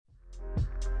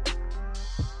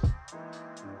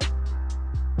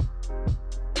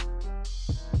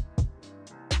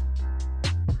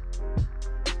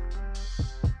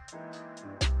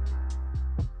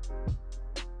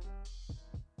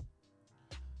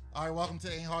All right, welcome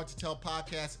to Ain't Hard to Tell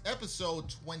podcast, episode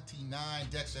 29.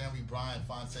 Dexter Henry, Brian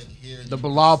Fonseca here. The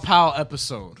Bilal Powell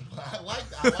episode. I like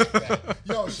that.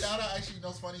 Yo, shout out. Actually, you know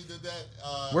what's funny? You did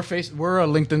that. We're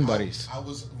LinkedIn buddies. I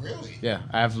was really. Yeah,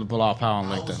 I have Bilal Powell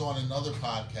on I LinkedIn. was on another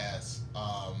podcast,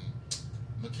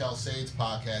 Mikkel Sade's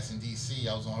podcast in D.C.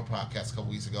 I was on her podcast a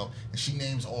couple weeks ago, and she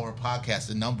names all her podcasts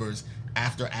the numbers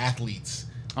after athletes.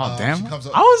 Oh damn! She comes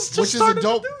up, I was just which is starting a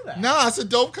dope. to do that. No, it's a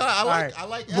dope kind. I Right.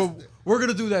 like. Well, we're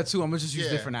gonna do that too. I'm gonna just use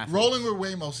different athletes. Rolling with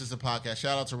Ramos is a podcast.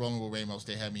 Shout out to Rolling with Ramos.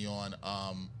 They had me on.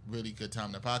 Really good time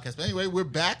in the podcast. But anyway, we're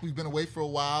back. We've been away for a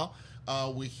while.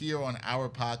 We're here on our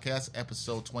podcast,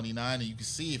 episode 29. And you can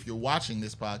see if you're watching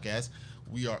this podcast,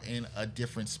 we are in a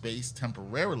different space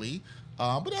temporarily.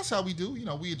 But that's how we do. You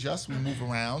know, we adjust, we move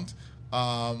around,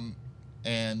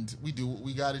 and we do what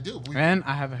we got to do. And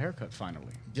I have a haircut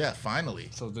finally. Yeah, finally.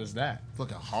 So there's that. It's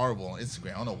looking horrible on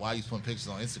Instagram. I don't know why you putting pictures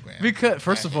on Instagram. Because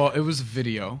first of all, it was a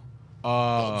video.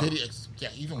 Video, yeah,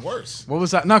 even worse. What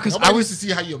was that? No, because Nobody wants to see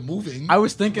how you're moving. I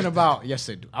was thinking about yes,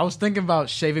 they do. I was thinking about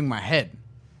shaving my head,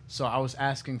 so I was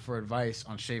asking for advice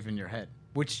on shaving your head,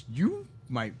 which you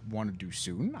might want to do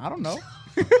soon. I don't know.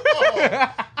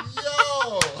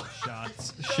 Yo,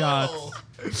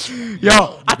 Shots.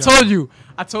 Yo, I told you.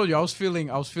 I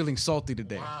was feeling salty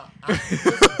today. wow.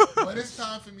 When it's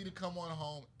time for me to come on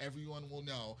home, everyone will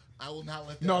know. I will not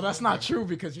let that. No, that's not true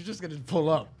because you're just gonna pull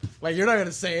up. Like you're not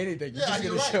gonna say anything. You're just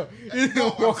you're gonna right. show. No, You're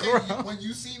gonna I'm walk saying, around. when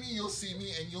you see me, you'll see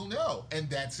me, and you'll know, and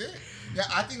that's it. Yeah,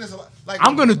 I think there's a lot. Like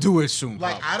I'm gonna do it soon.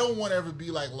 Like probably. I don't want to ever be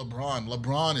like LeBron.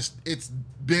 LeBron is. It's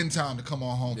been time to come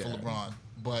on home for Yeah. LeBron,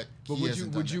 but But he would hasn't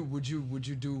you done would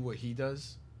you do what he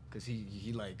does? Because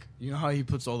he like, you know how he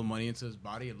puts all the money into his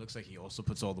body. It looks like he also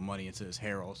puts all the money into his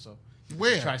hair also. that?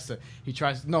 Where? He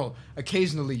tries no.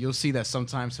 Occasionally you'll see that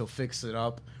sometimes he'll fix it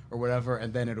up or whatever,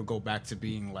 and then it'll go back to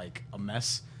being like a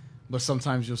mess. But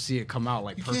sometimes you'll see it come out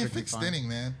like You perfectly can't fix fine. thinning,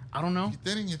 man. I don't know.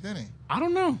 You're thinning. I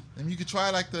don't know. I mean, you could try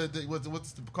like the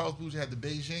what's the Carlos Bougie had the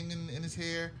Beijing in his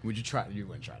hair. Would you try? You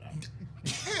wouldn't try that.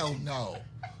 Hell no.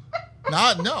 No,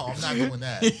 I'm not doing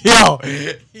that. Yo,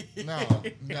 No.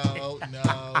 yo,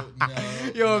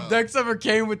 no. if Dex ever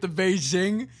came with the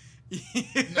Beijing,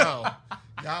 No.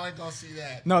 Y'all ain't gonna see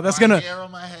that. No, that's my gonna- hair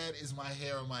on my head is my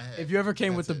hair on my head. if you ever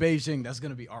came That's with the it. Beijing, that's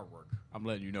gonna be artwork. I'm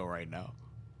letting you know right now.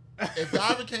 If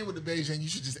y'all ever came with the Beijing, you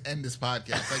should just end this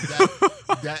podcast.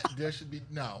 Like that there should be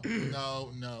no,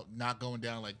 not going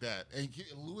down like that. And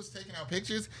Lewis taking out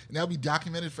pictures and that'll be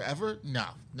documented forever?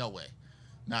 No way.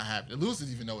 Not happening. Lewis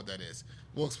doesn't even know what that is.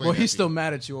 We'll explain. Well, that he's to still you.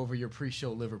 mad at you over your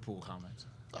pre-show Liverpool comments.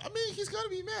 I mean, he's gonna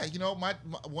be mad. You know,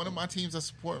 one of my teams I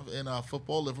support in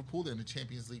football, Liverpool, they're in the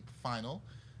Champions League final,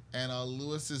 and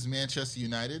Lewis is Manchester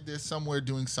United. They're somewhere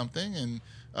doing something, and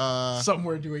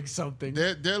Somewhere doing something.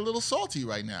 they're a little salty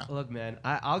right now. Look, man,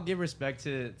 I'll give respect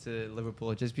to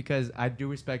Liverpool just because I do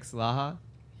respect Salaha.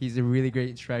 He's a really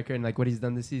great striker, and like what he's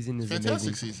done this season is Fantastic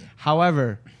amazing. season.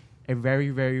 However, it very,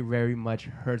 very, very much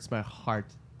hurts my heart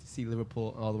to see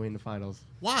Liverpool all the way in the finals.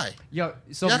 Why? Yo,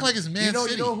 so You act like it's Man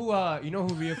City. You know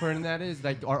who Rio Ferdinand is?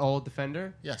 Like our old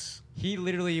defender. Yes. He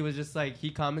literally was just like he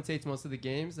commentates most of the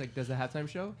games, like does a halftime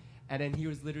show, and then he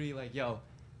was literally like, "Yo,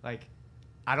 like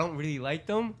I don't really like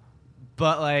them,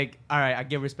 but like, all right, I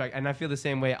give respect, and I feel the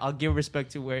same way. I'll give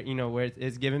respect to where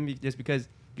it's given me, just because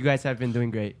you guys have been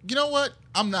doing great." You know what?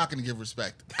 I'm not going to give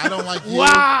respect. I don't like you.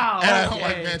 Wow, And I don't okay.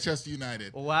 like Manchester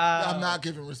United. Wow. I'm not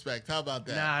giving respect. How about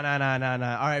that?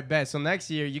 Nah. All right, bet. So next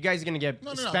year, you guys are gonna get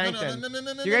spanked. then.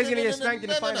 You guys are gonna get spanked in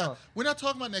the final. We're not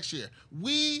talking about next year.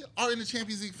 We are in the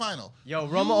Champions League final. Yo,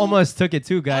 Roma almost took it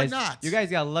too, guys. not. You guys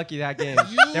got lucky that game.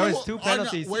 You There was two are not-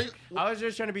 penalties. wait. I was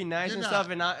just trying to be nice You're and not. stuff,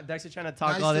 and not Dexter trying to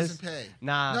talk Nice all this. doesn't pay.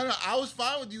 Nah. No, I was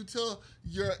fine with you till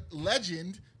your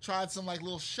legend tried some like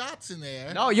little shots in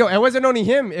there. No, yo, it wasn't only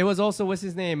him. It was also what's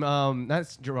his name?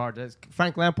 That's Gerard. That's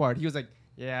Frank Lampard. He was like,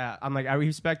 yeah, I'm like I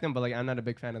respect them, but like I'm not a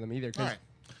big fan of them either. 'cause- All right.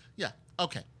 Yeah.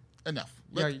 Okay. Enough.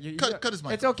 Yo, Cut his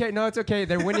mic. It's okay. No, it's okay.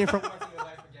 They're winning from once in their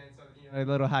life again. So you know,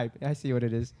 a little hype. I see what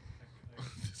it is.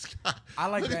 This guy- I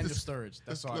like look at Daniel this- Sturridge.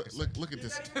 That's all I can say. Look at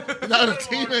this. He's not a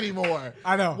team anymore.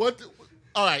 I know. What?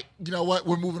 All right. You know what?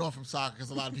 We're moving on from soccer because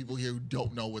a lot of people here who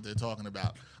don't know what they're talking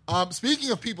about.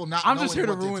 Speaking of people not I'm knowing just here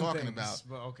to what they're ruin talking things. about.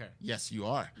 But okay. Yes, you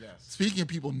are. Yes. Speaking of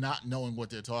people not knowing what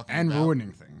they're talking And about.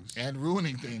 ruining things. And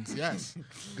ruining things, yes.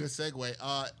 Good segue.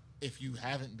 If you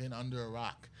haven't been under a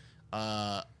rock,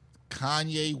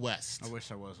 Kanye West. I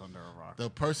wish I was under a rock. The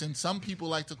person some people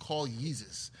like to call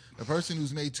Yeezus. The person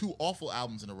who's made 2 awful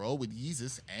albums in a row with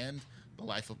Yeezus and The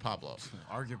Life of Pablo.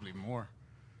 Arguably more.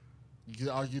 You could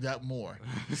argue that more.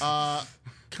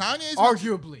 Kanye's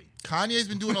Arguably. Kanye's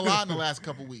been doing a lot in the last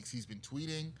couple weeks. He's been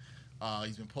tweeting.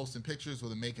 He's been posting pictures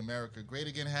with a Make America Great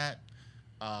Again hat.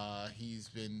 He's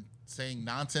been saying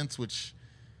nonsense,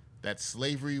 that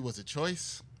slavery was a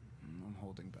choice. I'm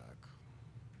holding back.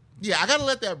 Yeah, I got to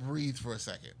let that breathe for a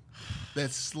second.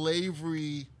 That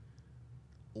slavery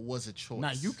was a choice.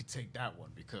 Now, you could take that one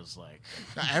because, like...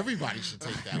 Now, everybody should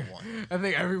take that one. I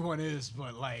think everyone is,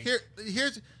 but, like...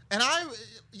 Here's... And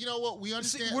you know what, we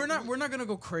understand... See, we're not going to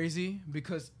go crazy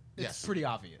because it's Yes. pretty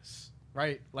obvious,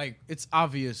 right? Like, it's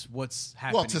obvious what's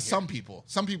happening. Well, to here. some people.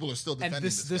 Some people are still defending And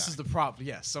this this guy. is the problem.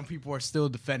 Yes, some people are still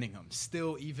defending him.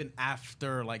 Still, even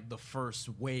after, like, the first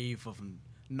wave of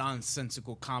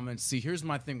nonsensical comments. See, here's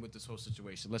my thing with this whole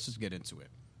situation. Let's just get into it.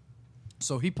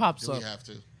 So he pops Do up. we have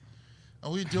to?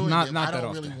 Are we doing Not it? that I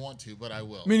don't really often. want to, but I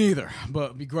will. Me neither,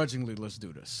 but begrudgingly, let's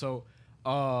do this. So,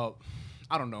 I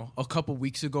don't know, a couple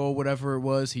weeks ago or whatever it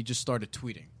was, he just started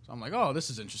tweeting. So I'm like, oh, this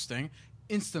is interesting.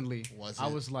 Instantly, I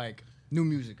was like, new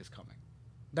music is coming.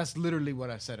 That's literally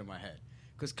what I said in my head.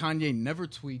 Because Kanye never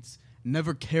tweets,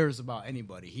 never cares about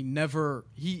anybody.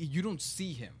 You don't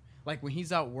see him. Like when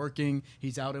he's out working,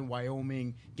 he's out in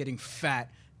Wyoming getting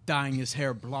fat, dyeing his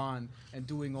hair blonde, and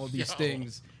doing all these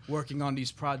things, working on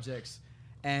these projects.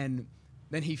 And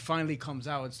then he finally comes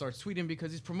out and starts tweeting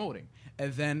because he's promoting.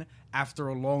 And then after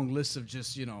a long list of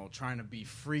just, trying to be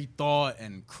free thought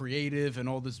and creative and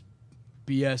all this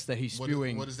BS that he's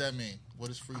spewing. What does that mean? What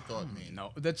does free thought mean?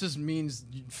 No, that just means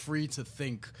free to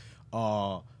think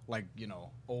like,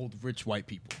 old rich white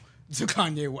people to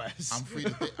Kanye West.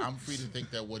 I'm free to think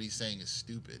that what he's saying is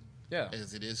stupid. Yeah.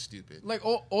 Because it is stupid. Like,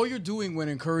 all you're doing when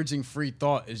encouraging free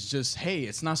thought is just, hey,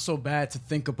 it's not so bad to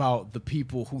think about the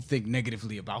people who think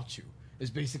negatively about you, is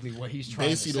basically what he's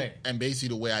trying to say. And basically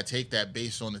the way I take that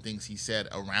based on the things he said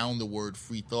around the word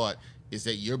free thought is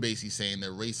that you're basically saying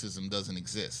that racism doesn't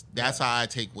exist. That's how I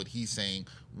take what he's saying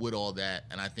with all that.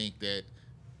 And I think that,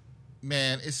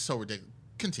 man, it's so ridiculous.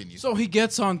 Continue. So he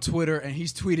gets on Twitter and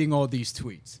he's tweeting all these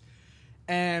tweets.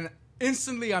 And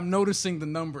instantly, I'm noticing the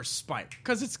numbers spike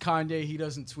because it's Kanye. He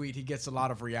doesn't tweet. He gets a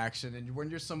lot of reaction. And when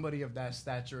you're somebody of that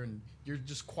stature and you're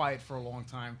just quiet for a long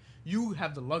time, you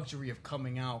have the luxury of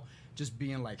coming out, just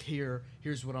being like,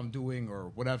 here's what I'm doing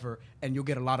or whatever, and you'll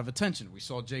get a lot of attention. We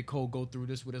saw J. Cole go through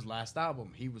this with his last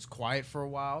album. He was quiet for a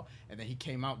while, and then he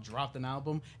came out, dropped an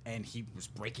album, and he was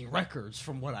breaking records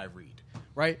from what I read,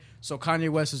 right? So Kanye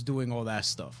West is doing all that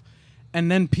stuff. And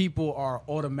then people are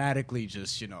automatically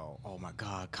just, oh my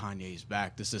God, Kanye's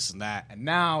back, this, and that. And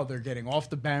now they're getting off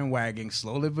the bandwagon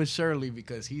slowly but surely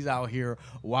because he's out here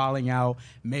wilding out,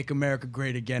 Make America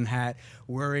Great Again hat,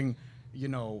 wearing,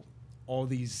 all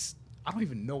these, I don't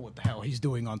even know what the hell he's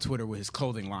doing on Twitter with his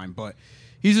clothing line, but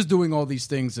he's just doing all these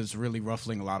things that's really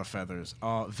ruffling a lot of feathers.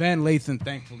 Van Lathan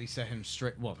thankfully set him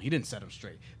straight. Well, he didn't set him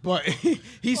straight, but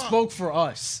he spoke for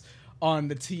us on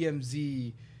the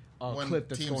TMZ clip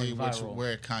that's going viral.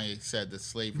 Where Kanye said that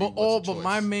slavery but was a choice. But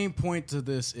my main point to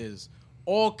this is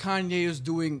all Kanye is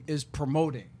doing is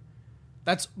promoting.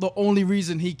 That's the only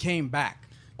reason he came back.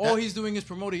 All he's doing is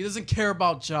promoting. He doesn't care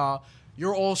about y'all.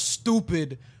 You're all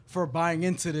stupid for buying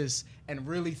into this and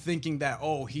really thinking that,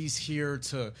 he's here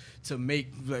to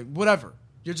make, like, whatever.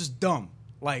 You're just dumb.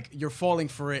 Like, you're falling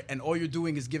for it, and all you're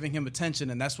doing is giving him attention,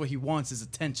 and that's what he wants is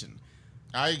attention.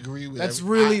 I agree with that's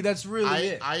really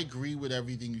it. I agree with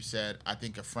everything you said. I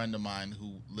think a friend of mine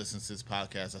who listens to this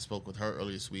podcast, I spoke with her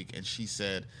earlier this week, and she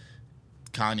said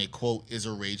Kanye, quote, is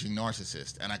a raging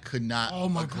narcissist. And I could not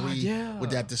agree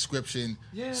with that description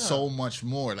so much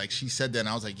more. Like, she said that, and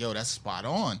I was like, yo, that's spot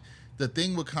on. The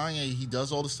thing with Kanye, he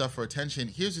does all the stuff for attention.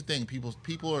 Here's the thing.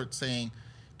 People are saying,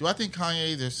 do I think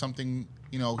Kanye, there's something,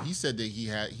 he said that he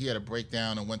had a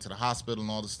breakdown and went to the hospital and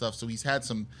all this stuff. So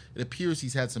it appears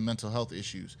he's had some mental health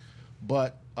issues.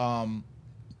 But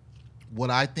what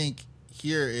I think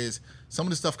here is some of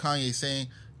the stuff Kanye's saying,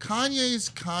 Kanye's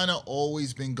kind of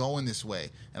always been going this way.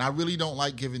 And I really don't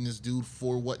like giving this dude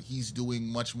for what he's doing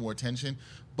much more attention.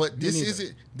 But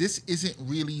this isn't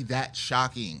really that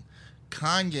shocking.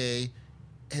 Kanye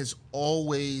has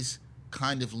always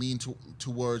kind of leaned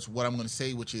towards what I'm going to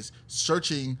say, which is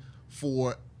searching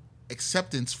for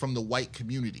acceptance from the white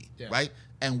community, right?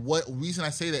 And what reason I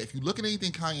say that, if you look at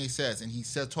anything Kanye says, and he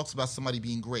talks about somebody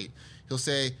being great, he'll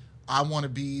say, I want to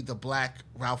be the black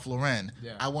Ralph Lauren.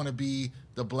 Yeah. I want to be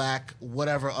the black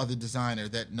whatever other designer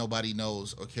that nobody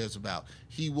knows or cares about.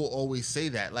 He will always say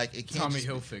that. Like, it can't Tommy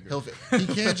Hilfiger.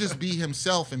 He can't just be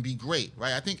himself and be great,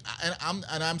 right? I think,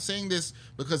 and I'm saying this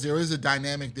because there is a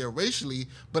dynamic there racially,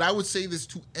 but I would say this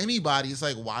to anybody. It's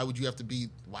like, why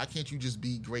can't you just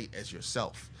be great as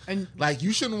yourself? And like,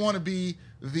 you shouldn't want to be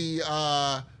the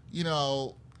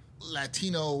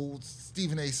Latino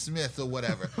Stephen A. Smith or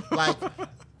whatever. Like,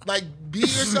 Like, be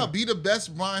yourself. Be the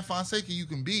best Brian Fonseca you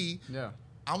can be. Yeah.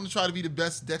 I'm going to try to be the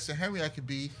best Dexter Henry I could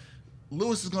be.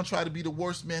 Lewis is going to try to be the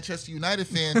worst Manchester United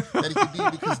fan that he could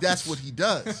be because that's what he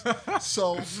does.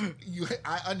 So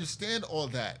I understand all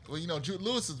that. Well, you know,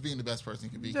 Lewis is being the best person he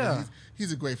can be. Yeah.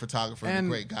 He's a great photographer and a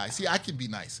great guy. See, I can be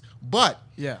nice. But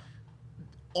Yeah.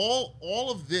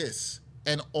 all of this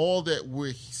and all that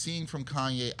we're seeing from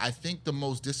Kanye, I think the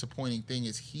most disappointing thing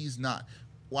is he's not.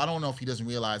 Well, I don't know if he doesn't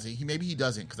realize it. Maybe he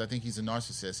doesn't because I think he's a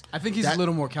narcissist. I think he's a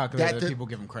little more calculated than people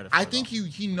give him credit for. I think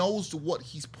he knows what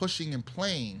he's pushing and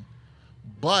playing,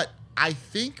 but I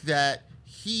think that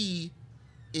he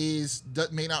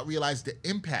may not realize the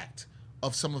impact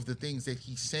of some of the things that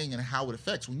he's saying and how it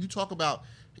affects. When you talk about,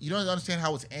 you don't understand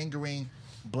how it's angering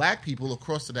black people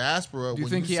across the diaspora. Do you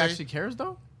think he actually cares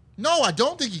though? No, I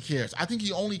don't think he cares. I think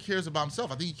he only cares about himself.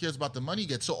 I think he cares about the money he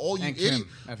gets. So all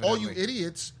you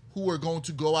idiots who are going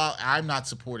to go out, I'm not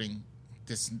supporting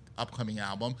this upcoming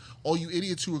album. All you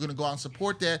idiots who are going to go out and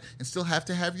support that and still have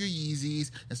to have your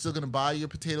Yeezys and still going to buy your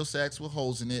potato sacks with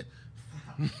holes in it.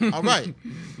 All right.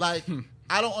 Like,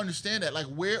 I don't understand that. Like,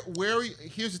 where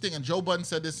here's the thing, and Joe Budden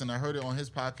said this, and I heard it on his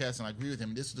podcast, and I agree with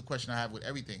him. This is the question I have with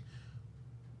everything.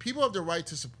 People have the right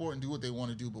to support and do what they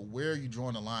want to do, but where are you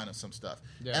drawing the line of some stuff?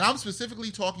 Yeah. And I'm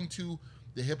specifically talking to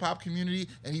the hip-hop community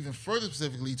and even further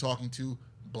specifically talking to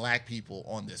black people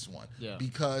on this one. Yeah.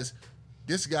 Because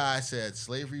this guy said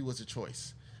slavery was a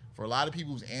choice. For a lot of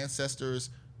people whose ancestors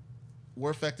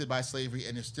were affected by slavery,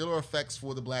 and there still are effects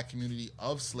for the black community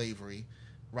of slavery,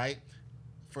 right?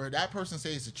 For that person to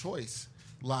say it's a choice,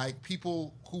 like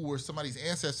people who were somebody's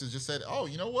ancestors just said, oh,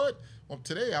 you know what? Well,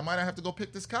 today I might have to go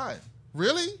pick this cotton.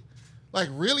 Really? Like,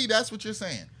 really? That's what you're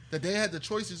saying? That they had the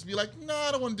choice to be like, no,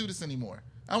 I don't want to do this anymore.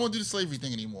 I don't want to do the slavery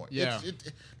thing anymore. Yeah.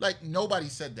 Like, nobody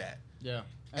said that. Yeah.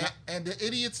 And the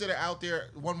idiots that are out there,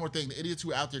 one more thing, the idiots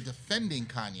who are out there defending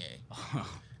Kanye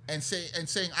and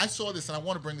saying, I saw this and I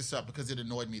want to bring this up because it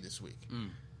annoyed me this week.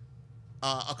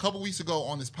 A couple weeks ago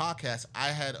on this podcast, I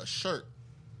had a shirt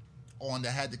on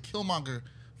that had the Killmonger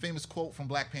famous quote from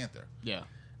Black Panther. Yeah.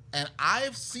 And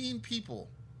I've seen people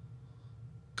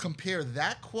compare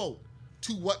that quote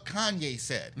to what Kanye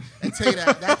said and say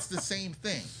that that's the same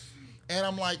thing. And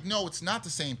I'm like, no, it's not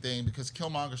the same thing because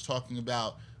Killmonger's talking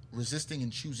about resisting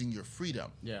and choosing your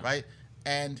freedom, right?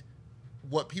 And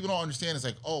what people don't understand is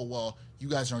like, oh, well, you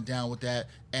guys aren't down with that.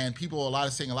 And people are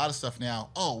saying a lot of stuff now.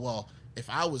 Oh, well, if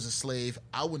I was a slave,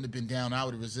 I wouldn't have been down. I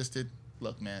would have resisted.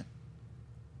 Look, man,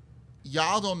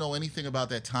 y'all don't know anything about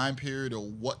that time period or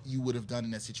what you would have done in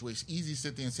that situation. Easy to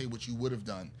sit there and say what you would have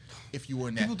done if you were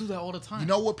in that. People do that all the time. You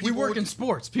know what? We work in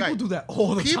sports. People do that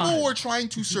all the time. People were trying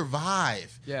to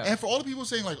survive. Yeah. And for all the people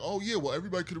saying like, oh, yeah, well,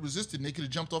 everybody could have resisted and they could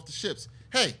have jumped off the ships.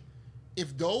 Hey,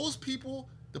 if those people,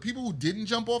 the people who didn't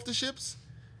jump off the ships,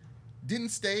 didn't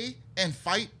stay and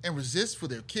fight and resist for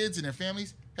their kids and their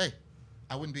families, hey,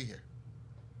 I wouldn't be here.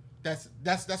 That's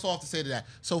all I have to say to that.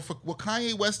 So for what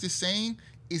Kanye West is saying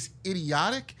is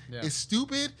idiotic, is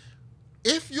stupid.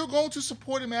 If you're going to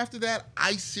support him after that,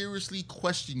 I seriously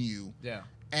question you. Yeah.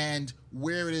 And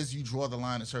where it is you draw the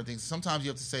line on certain things. Sometimes you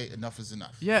have to say enough is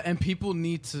enough. Yeah, and people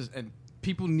need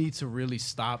to really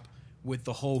stop with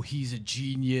the whole he's a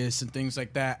genius and things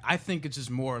like that. I think it's just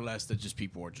more or less that just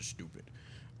people are just stupid.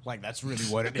 Like, that's really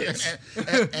what it is.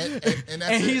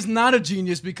 and he's not a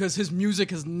genius because his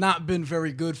music has not been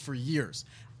very good for years.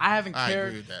 I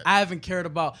agree with that. I haven't cared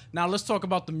about. Now let's talk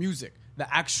about the music,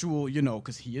 the actual,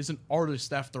 because he is an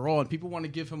artist after all, and people want to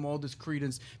give him all this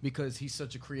credence because he's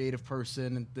such a creative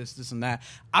person and this and that.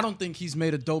 I don't think he's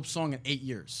made a dope song in 8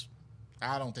 years.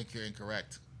 I don't think you're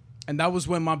incorrect. And that was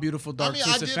when My Beautiful Dark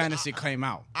Twisted Fantasy came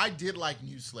out. I did like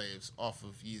New Slaves off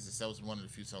of Yeezus. That was one of the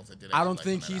few songs I did. I don't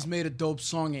think he's made a dope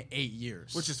song in 8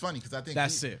 years. Which is funny because I think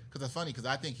that's it. Because it's funny because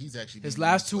I think he's actually his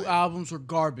last two albums were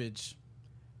garbage,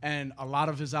 and a lot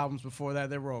of his albums before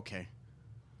that they were okay.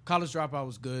 College Dropout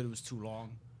was good. It was too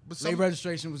long. Late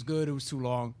Registration was good. It was too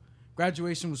long.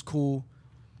 Graduation was cool.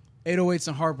 808s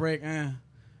and Heartbreak.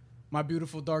 My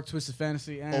Beautiful Dark Twisted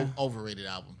Fantasy. Overrated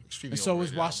album. Extremely. And so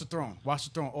overrated is Watch the Throne. Watch the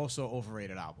Throne also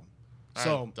overrated album.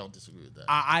 So I don't disagree with that.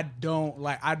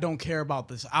 I don't care about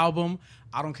this album.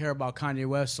 I don't care about Kanye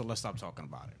West. So let's stop talking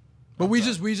about it. But we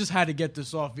just had to get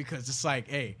this off because it's like,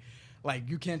 hey, like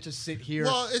you can't just sit here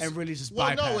and really just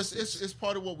bypass. It's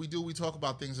part of what we do. We talk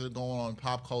about things that are going on in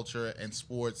pop culture and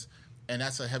sports. And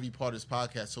that's a heavy part of this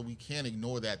podcast, so we can't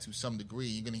ignore that to some degree.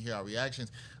 You're going to hear our reactions.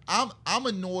 I'm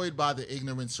annoyed by the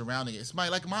ignorance surrounding it. It's my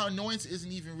annoyance isn't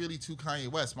even really to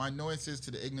Kanye West. My annoyance is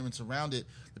to the ignorance around it,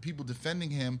 the people defending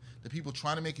him, the people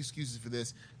trying to make excuses for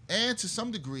this, and to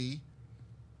some degree,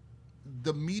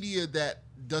 the media that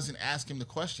doesn't ask him the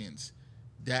questions.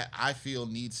 that I feel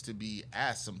needs to be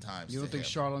asked sometimes. You don't to think him.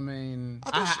 Charlemagne?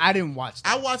 I I didn't watch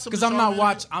that. I watched some because of I'm not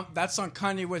Charlemagne. watch. That's on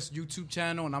Kanye West's YouTube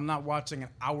channel, and I'm not watching an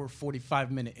hour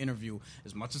 45-minute interview.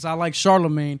 As much as I like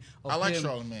Charlemagne, I like him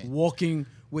Charlemagne. walking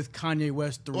with Kanye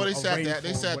West through. Well, they a sat down. rainforest,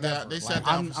 They sat whatever. down. They Like, sat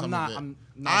down I'm, for some I'm not. of it. I'm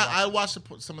not I watching.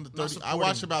 watched some of the Not 30. I supporting.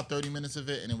 watched about 30 minutes of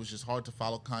it, and it was just hard to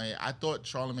follow Kanye. I thought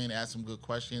Charlemagne asked some good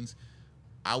questions.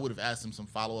 I would have asked him some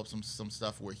follow up, some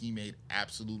stuff where he made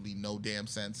absolutely no damn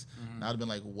sense. And I'd have been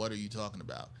like, "What are you talking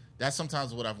about?" That's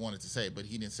sometimes what I've wanted to say, but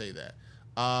he didn't say that.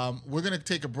 We're gonna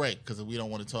take a break because we don't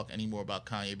want to talk any more about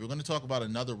Kanye. But we're gonna talk about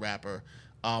another rapper,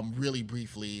 really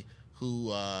briefly,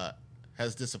 who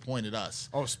has disappointed us.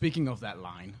 Oh, speaking of that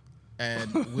line,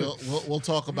 And we'll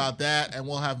talk about that, and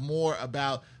we'll have more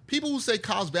about people who say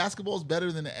college basketball is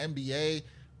better than the NBA,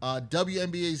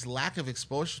 WNBA's lack of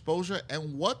exposure,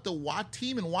 and what the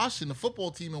team in Washington, the football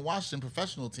team in Washington,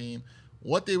 professional team,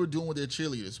 what they were doing with their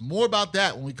cheerleaders. More about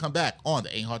that when we come back on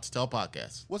the Ain't Hard to Tell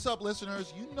podcast. What's up,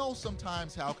 listeners? You know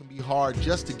sometimes how it can be hard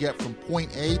just to get from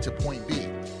point A to point B.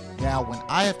 Now, when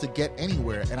I have to get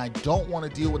anywhere and I don't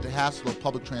want to deal with the hassle of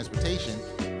public transportation,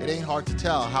 it ain't hard to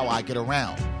tell how I get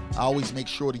around. I always make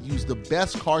sure to use the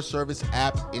best car service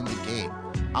app in the game.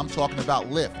 I'm talking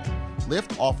about Lyft.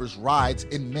 Lyft offers rides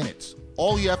in minutes.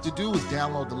 All you have to do is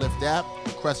download the Lyft app,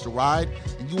 request a ride,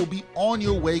 and you will be on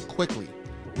your way quickly.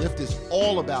 Lyft is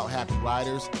all about happy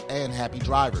riders and happy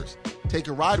drivers. Take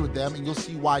a ride with them and you'll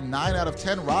see why 9 out of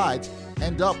 10 rides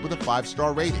end up with a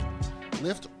 5-star rating.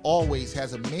 Lyft always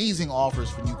has amazing offers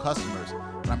for new customers,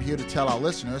 and I'm here to tell our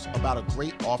listeners about a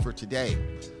great offer today.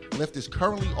 Lyft is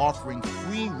currently offering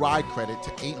free ride credit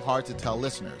to Ain't Hard to Tell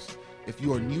listeners. If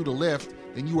you are new to Lyft,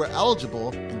 then you are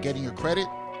eligible, and getting your credit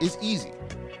is easy.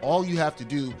 All you have to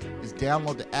do is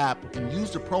download the app and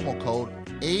use the promo code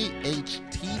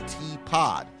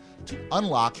AHTTPOD to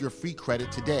unlock your free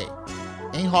credit today.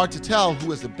 Ain't hard to tell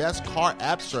who has the best car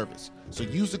app service, so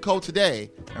use the code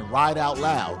today and ride out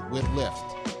loud with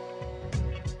Lyft.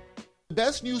 The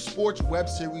best new sports web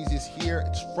series is here.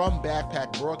 It's from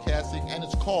Backpack Broadcasting, and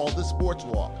it's called The Sports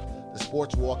Walk. The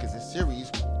Sports Walk is a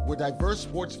series where diverse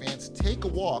sports fans take a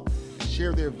walk and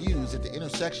share their views at the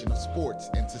intersection of sports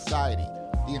and society.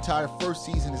 The entire first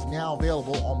season is now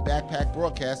available on Backpack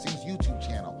Broadcasting's YouTube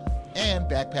channel and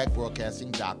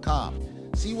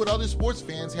backpackbroadcasting.com. See what other sports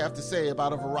fans have to say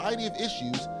about a variety of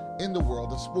issues in the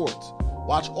world of sports.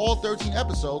 Watch all 13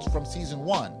 episodes from season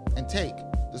 1 and take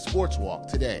The Sports Walk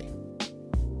today.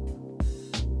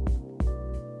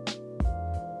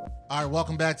 All right,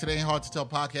 welcome back to the Ain't Hard to Tell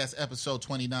podcast, episode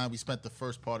 29. We spent the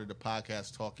first part of the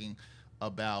podcast talking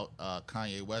about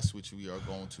Kanye West, which we are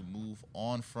going to move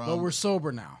on from. but we're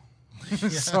sober now,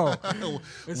 so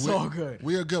it's all good.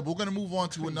 We are good. We're going to move on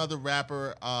to another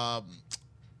rapper,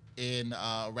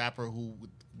 rapper who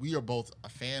we are both a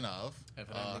fan of.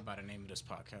 Evidently, by the name of this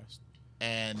podcast,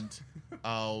 And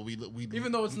we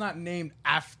even though it's not named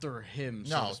after him.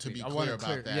 So no, to to speak. be I wanna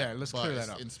clear about that. Yeah, let's but clear it's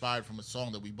that up. inspired from a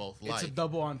song that we both like. It's a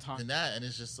double entendre. And that, and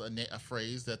it's just a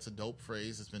phrase that's a dope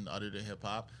phrase that's been uttered in hip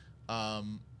hop.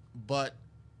 But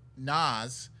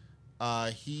Nas,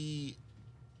 he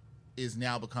is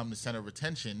now become the center of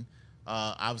attention.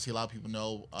 Obviously, a lot of people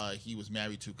know he was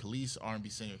married to Khalees, R&B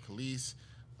singer Khalees,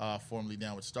 formerly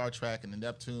down with Star Trek and the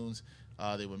Neptunes.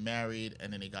 They were married,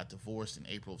 and then they got divorced in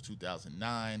April of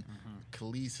 2009.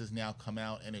 Khalees has now come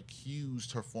out and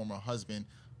accused her former husband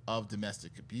of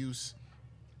domestic abuse.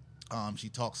 She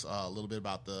talks a little bit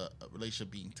about the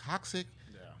relationship being toxic.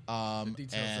 The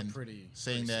details and are pretty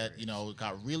saying that, serious. you know, it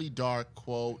got really dark,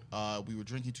 quote, we were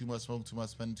drinking too much, smoking too much,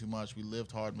 spending too much. We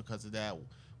lived hard because of that.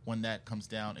 When that comes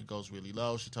down, it goes really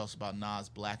low. She talks about Nas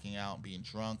blacking out, being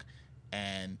drunk,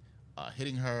 and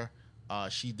hitting her.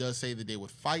 She does say that they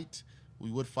would fight.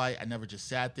 We would fight. I never just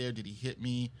sat there. Did he hit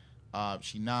me?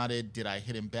 She nodded. Did I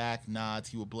hit him back? Nods.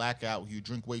 He would black out. He would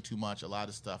drink way too much. A lot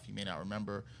of stuff he may not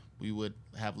remember. We would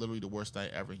have literally the worst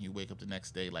night ever, and you wake up the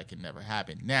next day like it never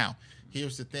happened. Now,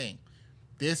 here's the thing.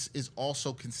 This is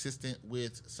also consistent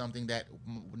with something that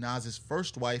Nas's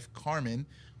first wife, Carmen,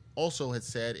 also had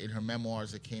said in her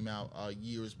memoirs that came out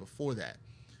years before that.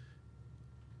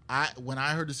 When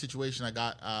I heard the situation, I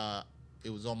got it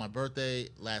was on my birthday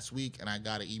last week, and I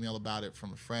got an email about it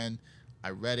from a friend. I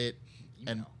read it,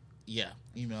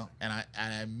 email, and I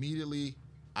immediately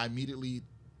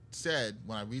said,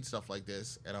 when I read stuff like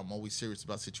this, and I'm always serious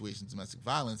about situations of domestic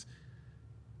violence,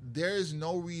 there is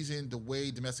no reason the way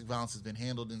domestic violence has been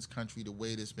handled in this country, the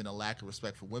way there's been a lack of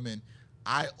respect for women,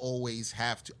 I always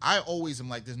am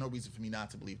like, there's no reason for me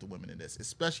not to believe the women in this,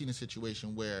 especially in a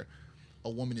situation where a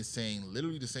woman is saying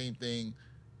literally the same thing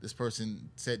this person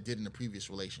did in a previous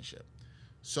relationship.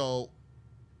 So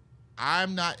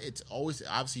I'm not. It's always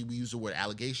obviously we use the word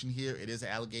allegation here. It is an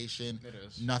allegation. It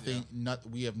is. Nothing.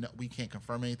 We can't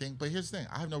confirm anything. But here's the thing.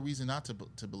 I have no reason not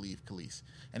to believe Khalees.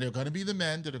 And there are going to be the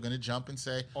men that are going to jump and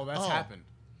say, Oh, that's happened.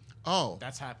 Oh,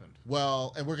 That's happened.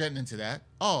 well, and we're getting into that.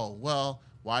 Oh, well,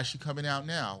 why is she coming out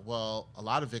now? Well, a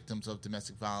lot of victims of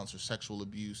domestic violence or sexual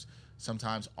abuse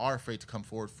sometimes are afraid to come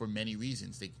forward for many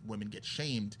reasons. Women get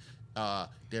shamed.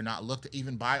 They're not looked at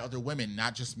even by other women,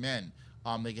 not just men.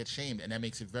 They get shamed, and that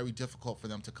makes it very difficult for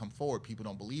them to come forward. People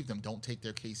don't believe them, don't take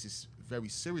their cases very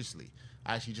seriously.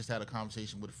 I actually just had a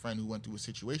conversation with a friend who went through a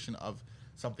situation of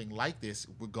something like this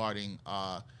regarding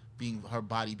her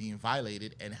body being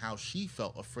violated and how she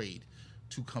felt afraid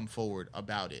to come forward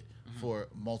about it for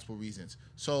multiple reasons.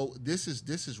 So this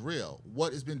is real.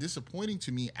 What has been disappointing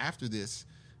to me after this,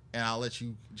 and I'll let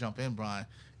you jump in, Brian,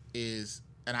 is,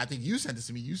 and I think you sent this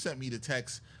to me. You sent me the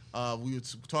text. We were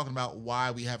talking about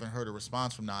why we haven't heard a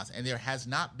response from Nas, and there has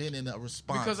not been a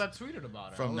response Because I tweeted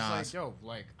about it. from I was Nas. like, yo,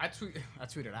 like I tweeted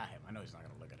at him. I know he's not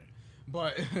gonna look at it,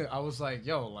 but I was like,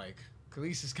 yo, like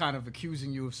Khalees is kind of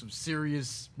accusing you of some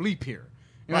serious bleep here.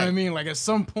 You know what I Right. mean? Like at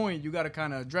some point, you got to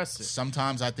kind of address it.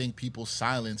 Sometimes I think people's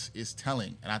silence is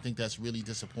telling, and I think that's really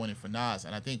disappointing for Nas.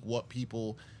 And I think what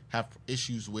people have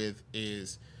issues with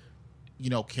is,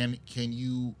 can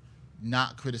you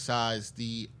not criticize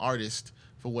the artist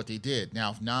for what they did?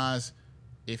 Now,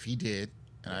 if he did,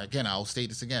 and again, I'll state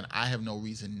this again, I have no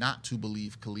reason not to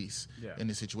believe Khalees in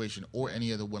this situation or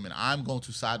any other women. I'm going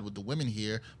to side with the women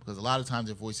here because a lot of times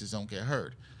their voices don't get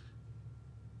heard.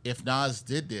 If Nas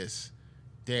did this,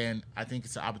 then I think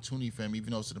it's an opportunity for him,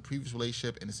 even though it's in a previous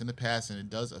relationship and it's in the past and it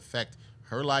does affect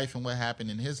her life and what happened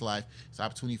in his life. It's an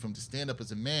opportunity for him to stand up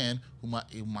as a man who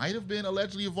might have been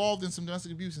allegedly involved in some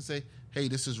domestic abuse and say, hey,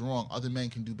 this is wrong. Other men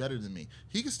can do better than me.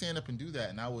 He can stand up and do that,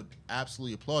 and I would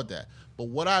absolutely applaud that. But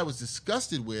what I was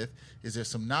disgusted with is there's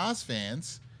some Nas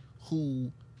fans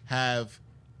who have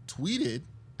tweeted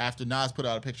after Nas put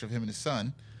out a picture of him and his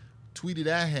son, tweeted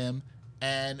at him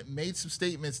and made some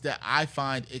statements that I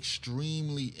find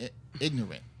extremely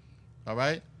ignorant. All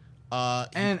right?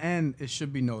 And it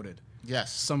should be noted,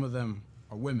 Yes. some of them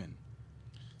are women.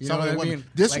 You Some know of the what I women. mean?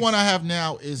 This Like, one I have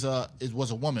now was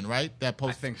a woman, right? That post.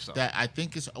 I think so. That I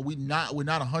think is we're not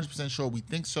 100% sure. We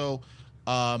think so.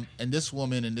 And this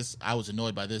woman, and this I was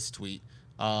annoyed by this tweet.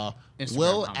 Instagram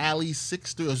Will comment. Ali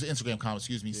 63 it was an Instagram comment,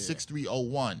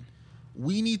 6301.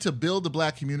 We need to build the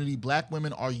black community. Black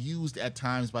women are used at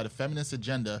times by the feminist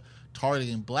agenda,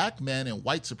 targeting black men and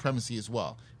white supremacy as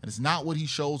well. And it's not what he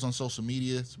shows on social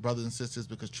media, brothers and sisters,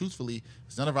 because truthfully,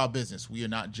 it's none of our business. We are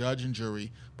not judge and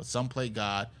jury, but some play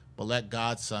God, but let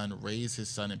God's son raise his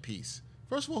son in peace.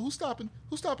 First of all, who's stopping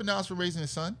Nas from raising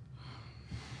his son?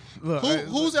 Look,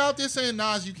 Who's out there saying,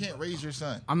 Nas, you can't raise your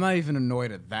son? I'm not even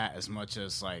annoyed at that as much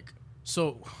as like,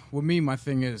 so with me, my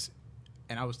thing is,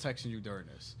 and I was texting you during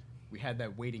this, we had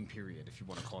that waiting period, if you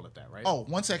want to call it that, right? Oh,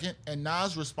 1 second. And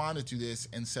Nas responded to this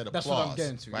and said applause. That's what I'm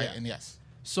getting to, right? yeah. And yes.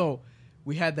 So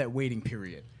we had that waiting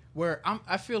period where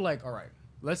I feel like, all right,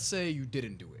 let's say you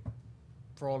didn't do it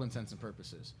for all intents and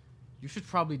purposes. You should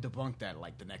probably debunk that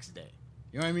like the next day.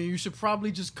 You know what I mean? You should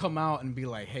probably just come out and be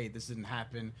like, hey, this didn't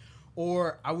happen.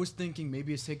 Or I was thinking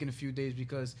maybe it's taken a few days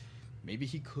because maybe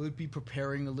he could be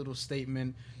preparing a little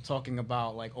statement talking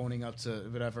about like owning up to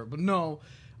whatever. But no,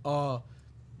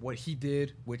 what he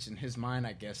did, which in his mind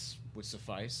I guess would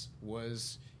suffice,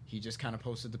 was he just kind of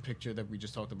posted the picture that we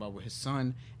just talked about with his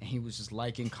son, and he was just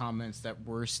liking comments that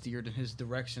were steered in his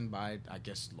direction by, I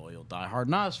guess, loyal diehard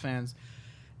Nas fans.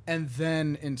 And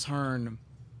then in turn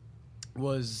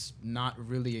was not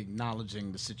really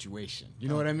acknowledging the situation. You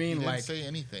know what I mean? He didn't like say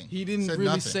anything. He didn't Said really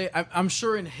nothing. say. I'm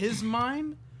sure in his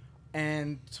mind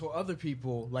and to other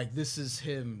people, like this is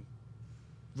him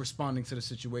responding to the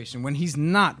situation when he's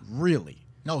not really.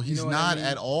 No, he's know what I not mean?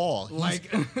 at all.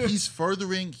 Like- He's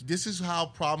furthering. This is how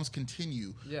problems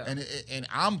continue. Yeah. And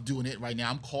I'm doing it right now.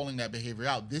 I'm calling that behavior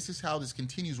out. This is how this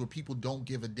continues, where people don't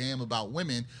give a damn about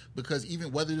women, because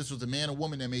even whether this was a man or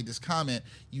woman that made this comment,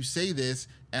 you say this,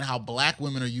 and how black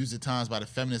women are used at times by the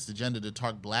feminist agenda to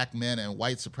target black men and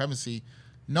white supremacy.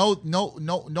 No.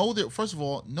 They're, first of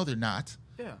all, no, they're not.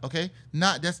 Yeah. Okay.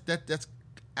 That's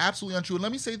absolutely untrue. And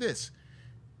let me say this.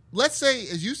 Let's say,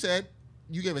 as you said,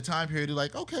 you gave a time period to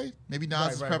like, okay, maybe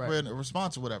Nas is preparing a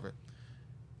response or whatever.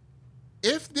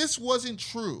 If this wasn't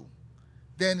true,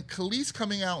 then Khalees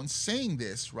coming out and saying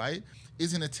this, right,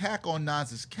 is an attack on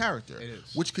Nas's character. It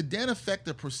is. Which could then affect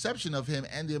the perception of him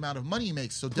and the amount of money he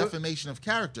makes. So defamation of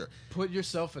character. Put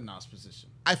yourself in Nas' position.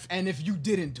 I've- And if you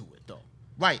didn't do it though.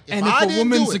 Right. And I if a didn't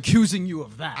woman's do it, accusing you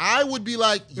of that, I would be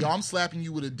like, yo, I'm slapping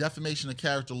you with a defamation of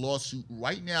character lawsuit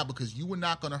right now because you were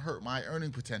not going to hurt my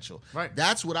earning potential. Right.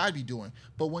 That's what I'd be doing.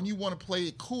 But when you want to play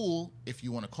it cool, if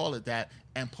you want to call it that,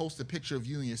 and post a picture of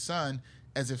you and your son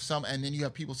as if and then you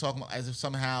have people talking about as if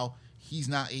somehow he's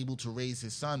not able to raise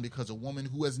his son because a woman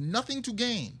who has nothing to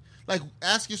gain. Like,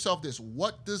 ask yourself this: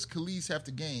 what does Khalees have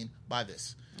to gain by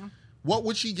this? What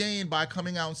would she gain by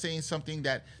coming out and saying something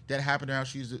that happened to her?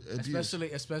 She's abused.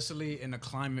 Especially in a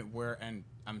climate where, and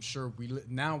I'm sure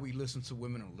now we listen to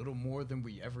women a little more than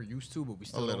we ever used to, but we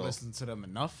still don't listen to them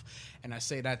enough. And I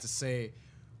say that to say,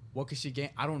 what could she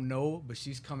gain? I don't know, but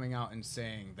she's coming out and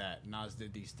saying that Nas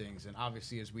did these things. And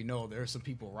obviously, as we know, there are some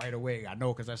people right away. I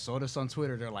know because I saw this on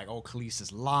Twitter. They're like, "Oh, Khalees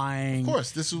is lying." Of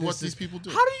course, this is what these people do.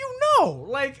 How do you know?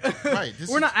 Like, right?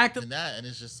 We're not acting that, and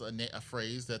it's just a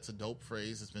phrase that's a dope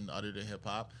phrase that's been uttered in hip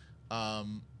hop.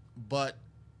 But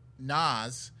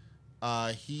Nas,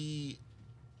 he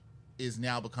is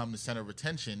now become the center of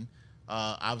attention.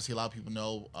 Obviously, a lot of people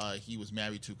know he was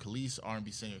married to Khalees,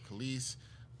 R&B singer Khalees.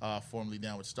 Formerly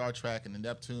down with Star Trek and the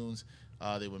Neptunes.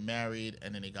 They were married,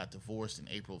 and then they got divorced in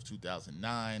April of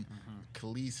 2009.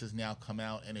 Khalees has now come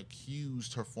out and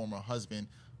accused her former husband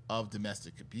of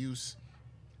domestic abuse.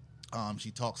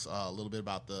 She talks a little bit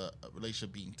about the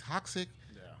relationship being toxic.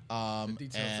 The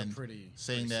details and are pretty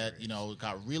saying that, serious. it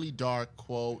got really dark,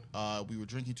 quote, we were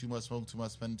drinking too much, smoking too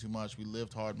much, spending too much. We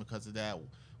lived hard because of that.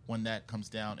 When that comes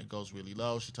down, it goes really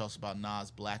low. She talks about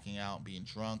Nas blacking out and being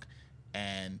drunk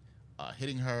and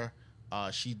hitting her.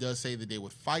 She does say that they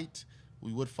would fight.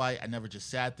 We would fight. I never just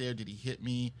sat there. Did he hit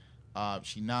me?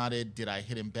 She nodded. Did I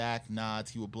hit him back?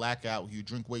 Nods. He would black out. He would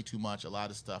drink way too much. A lot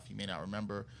of stuff he may not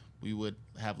remember. We would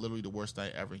have literally the worst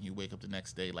night ever. And you wake up the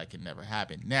next day like it never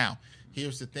happened. Now,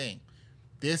 here's the thing.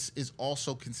 This is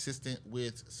also consistent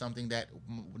with something that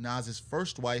Nas's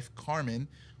first wife, Carmen,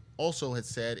 also had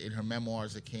said in her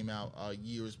memoirs that came out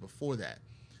years before that.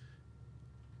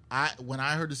 When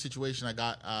I heard the situation, I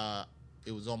got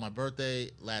it was on my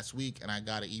birthday last week, and I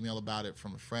got an email about it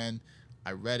from a friend.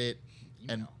 I read it,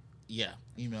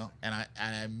 email, and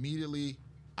I immediately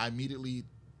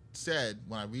said,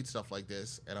 when I read stuff like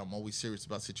this, and I'm always serious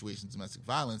about situations of domestic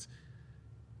violence,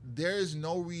 there is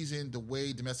no reason the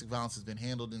way domestic violence has been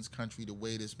handled in this country, the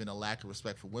way there's been a lack of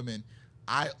respect for women.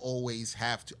 I always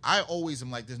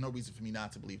am like, there's no reason for me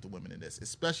not to believe the women in this,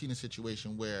 especially in a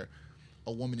situation where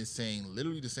a woman is saying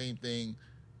literally the same thing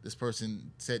this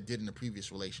person did in a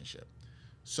previous relationship.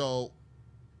 So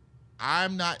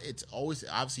it's always,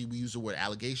 obviously we use the word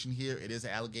allegation here. It is an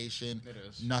allegation. It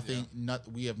is. Nothing,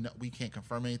 we can't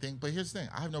confirm anything. But here's the thing.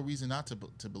 I have no reason not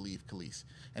to believe Khalees.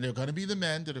 And there are going to be the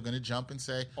men that are going to jump and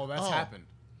say, that's happened.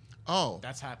 Oh.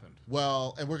 That's happened.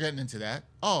 Well, and we're getting into that.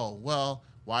 Oh, well,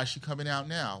 why is she coming out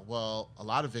now? Well, a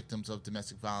lot of victims of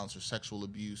domestic violence or sexual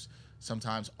abuse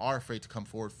sometimes are afraid to come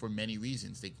forward for many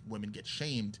reasons. Women get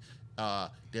shamed.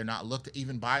 They're not looked at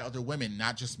even by other women,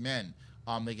 not just men.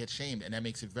 They get shamed, and that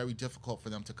makes it very difficult for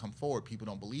them to come forward. People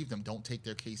don't believe them, don't take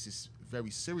their cases very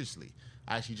seriously.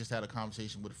 I actually just had a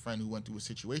conversation with a friend who went through a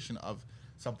situation of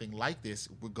something like this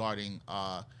regarding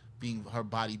her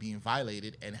body being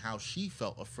violated and how she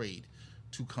felt afraid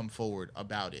to come forward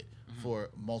about it for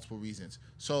multiple reasons.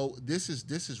 So this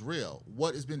is real.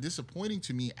 What has been disappointing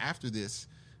to me after this,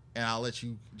 and I'll let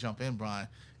you jump in, Brian,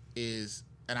 is,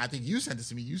 and I think you sent this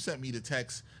to me. You sent me the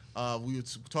text. We were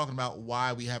talking about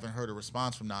why we haven't heard a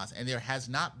response from Nas, and there has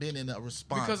not been a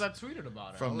response because I tweeted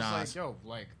about it. From I was Nas. like, yo,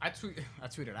 like I tweeted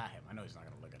at him. I know he's not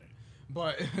gonna look at it,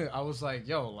 but I was like,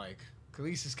 yo, like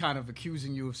Khalees is kind of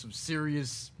accusing you of some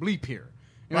serious bleep here.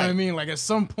 You know what I mean? Like at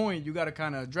some point, you got to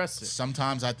kind of address it.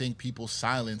 Sometimes I think people's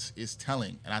silence is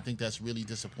telling, and I think that's really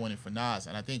disappointing for Nas.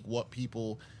 And I think what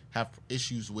people have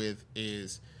issues with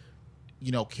is,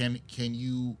 can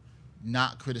you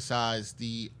not criticize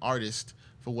the artist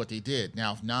for what they did?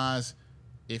 Now,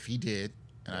 if he did,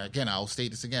 and again, I'll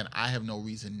state this again, I have no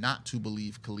reason not to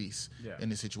believe Khalees in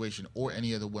this situation or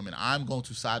any other women. I'm going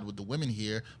to side with the women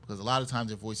here because a lot of times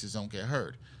their voices don't get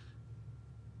heard.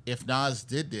 If Nas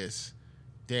did this,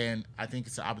 then I think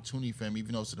it's an opportunity for him,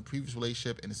 even though it's in a previous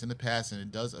relationship and it's in the past and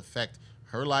it does affect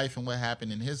her life and what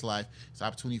happened in his life. It's an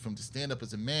opportunity for him to stand up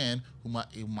as a man who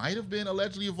might have been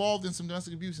allegedly involved in some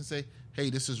domestic abuse and say, hey,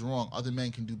 this is wrong. Other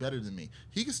men can do better than me.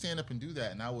 He can stand up and do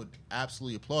that, and I would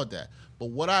absolutely applaud that. But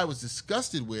what I was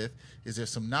disgusted with is there's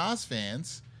some Nas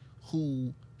fans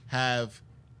who have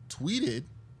tweeted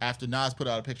after Nas put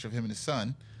out a picture of him and his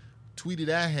son, tweeted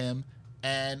at him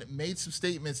and made some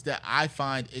statements that I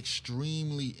find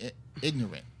extremely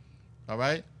ignorant. All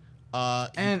right?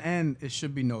 And it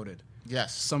should be noted,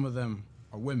 yes, some of them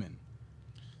are women.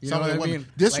 You Some know of the what I women.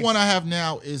 mean? This Like, one I have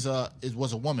now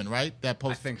was a woman, right? That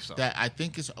post. I think so. That I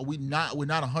think is we're not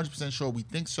 100% sure. We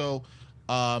think so.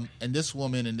 And this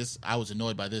woman, and this I was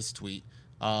annoyed by this tweet.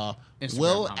 Instagram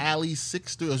Will comment. Ali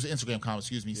 63, it was an Instagram comment,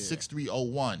 excuse me,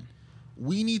 6301.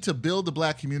 We need to build the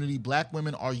black community. Black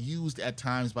women are used at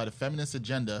times by the feminist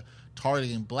agenda,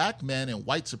 targeting black men and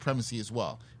white supremacy as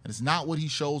well. And it's not what he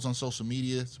shows on social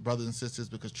media, brothers and sisters,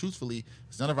 because truthfully,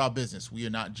 it's none of our business. We are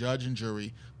not judge and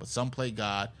jury, but some play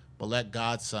God, but let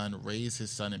God's son raise his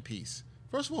son in peace.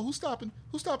 First of all, who's stopping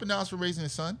Nas from raising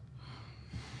his son?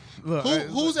 Look,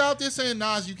 Who's out there saying,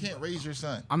 Nas, you can't raise your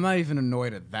son? I'm not even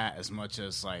annoyed at that as much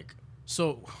as like.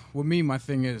 So with me, my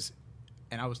thing is,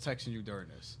 and I was texting you during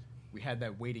this. We had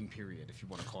that waiting period, if you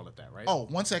want to call it that, right? Oh,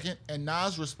 1 second. And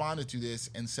Nas responded to this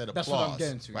and said applause. That's what I'm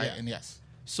getting to, right? yeah. And yes.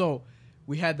 So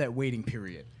we had that waiting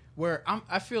period where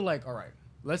I feel like, all right,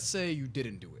 let's say you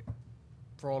didn't do it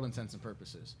for all intents and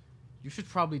purposes. You should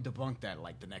probably debunk that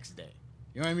like the next day.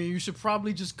 You know what I mean? You should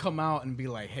probably just come out and be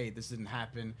like, hey, this didn't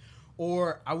happen.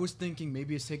 Or I was thinking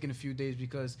maybe it's taking a few days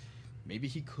because maybe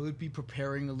he could be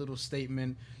preparing a little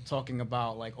statement talking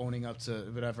about like owning up to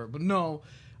whatever. But no,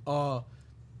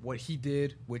 what he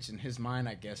did, which in his mind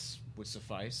I guess would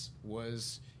suffice,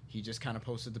 was he just kind of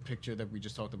posted the picture that we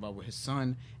just talked about with his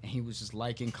son, and he was just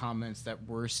liking comments that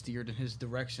were steered in his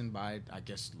direction by, I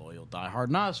guess, loyal diehard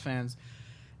Nas fans.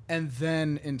 And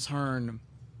then in turn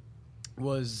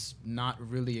was not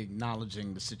really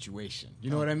acknowledging the situation.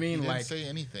 You know what I mean? He didn't like say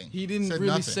anything. He didn't Said really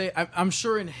nothing. say. I'm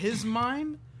sure in his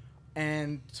mind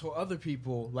and to other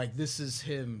people, like this is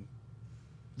him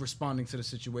responding to the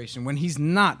situation when he's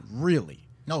not really.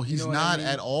 No, he's You know what I not mean?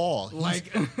 at all.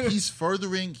 Like- He's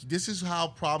furthering. This is how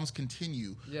problems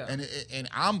continue. Yeah. And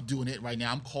I'm doing it right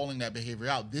now. I'm calling that behavior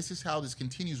out. This is how this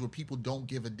continues, where people don't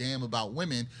give a damn about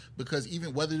women, because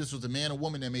even whether this was a man or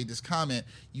woman that made this comment,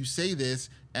 you say this,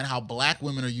 and how black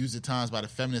women are used at times by the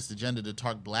feminist agenda to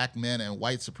target black men and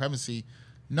white supremacy.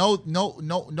 No.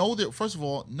 They're, first of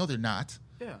all, no, they're not.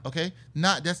 Yeah. Okay.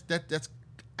 That's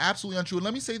absolutely untrue. And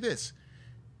let me say this.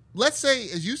 Let's say,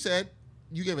 as you said,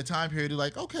 you gave a time period of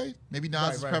like, okay, maybe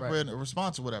Nas is preparing a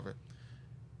response or whatever.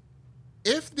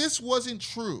 If this wasn't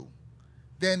true,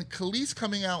 then Khalees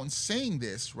coming out and saying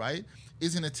this, right,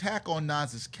 is an attack on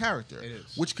Nas's character. It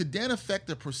is. Which could then affect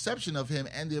the perception of him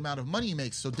and the amount of money he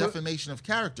makes. So defamation of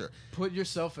character. Put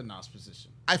yourself in Nas'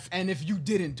 position. I've- And if you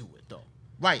didn't do it, though.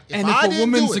 Right. And I if a didn't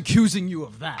woman's do it, accusing you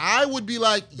of that. I would be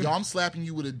like, yo, I'm slapping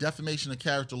you with a defamation of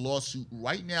character lawsuit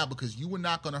right now because you were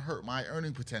not going to hurt my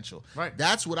earning potential. Right.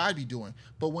 That's what I'd be doing.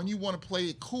 But when you want to play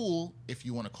it cool, if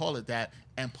you want to call it that,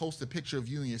 and post a picture of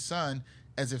you and your son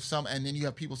as if and then you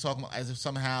have people talking about as if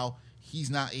somehow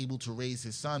he's not able to raise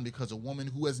his son because a woman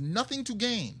who has nothing to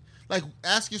gain. Like,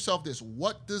 ask yourself this: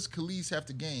 what does Khalees have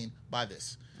to gain by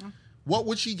this? What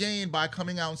would she gain by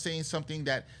coming out and saying something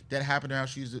that happened to her?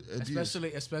 She's abused.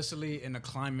 Especially in a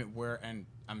climate where, and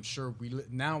I'm sure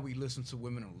now we listen to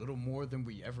women a little more than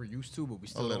we ever used to, but we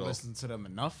still don't listen to them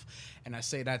enough. And I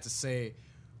say that to say,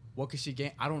 what could she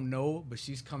gain? I don't know, but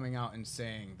she's coming out and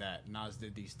saying that Nas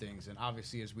did these things. And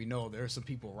obviously, as we know, there are some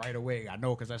people right away. I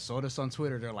know because I saw this on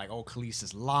Twitter. They're like, "Oh, Khalees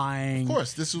is lying." Of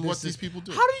course, this is what these people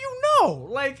do. How do you know?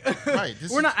 Like, Right,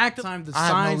 we're not acting time. I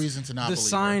have no reason to not the believe her.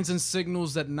 signs and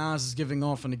signals that Nas is giving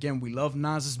off, and again, we love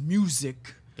Nas's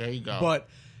music. There you go. But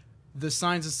the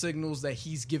signs and signals that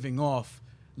he's giving off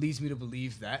leads me to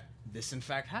believe that this, in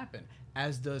fact, happened,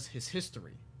 as does his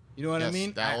history. You know what I Yes,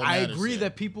 mean? that all I matters, agree yeah.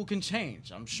 that people can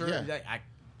change. I'm sure. Yeah. That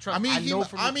I mean, know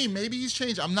from maybe he's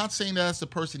changed. I'm not saying that's the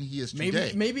person he is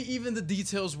today. maybe even the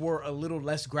details were a little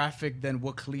less graphic than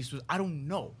what Khalees was. I don't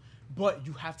know. But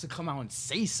you have to come out and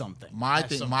say something. My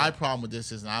problem with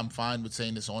this is, and I'm fine with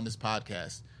saying this on this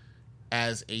podcast,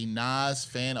 as a Nas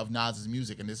fan of Nas's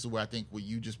music, and this is where I think what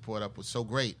you just brought up was so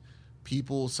great.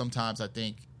 People sometimes, I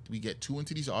think, we get too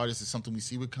into these artists. It's something we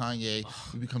see with Kanye.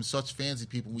 We become such fans of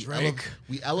people. Drake.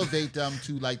 We elevate them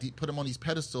to put them on these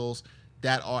pedestals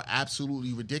that are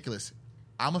absolutely ridiculous.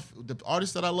 The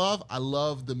artists that I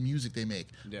love the music they make.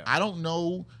 Yeah. I don't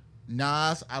know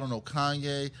Nas, I don't know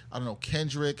Kanye, I don't know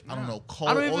Kendrick, I don't know Cole.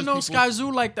 I don't all even these know people. Sky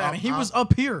Zoo like that. He was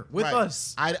up here with Right.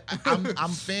 us.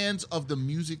 I'm fans of the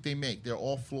music they make. They're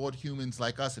all flawed humans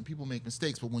like us, and people make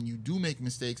mistakes. But when you do make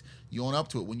mistakes, you own up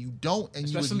to it. When you don't, and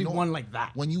Especially you ignore, one like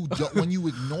that. when you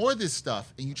ignore this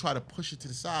stuff and you try to push it to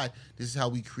the side, this is how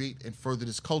we create and further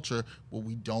this culture where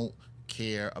we don't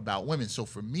care about women. So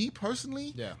for me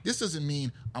personally, this doesn't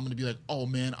mean I'm going to be like, oh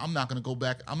man, I'm not going to go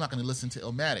back. I'm not going to listen to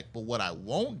Illmatic. But what I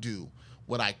won't do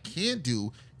What I can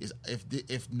do is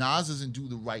if Nas doesn't do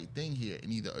the right thing here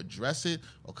and either address it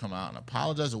or come out and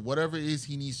apologize or whatever it is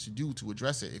he needs to do to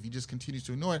address it, if he just continues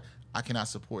to ignore it, I cannot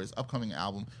support his upcoming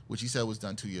album, which he said was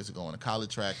done 2 years ago on a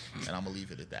college track, and I'm going to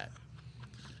leave it at that.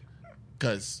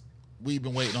 Because we've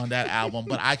been waiting on that album,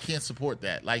 but I can't support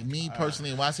that. Like me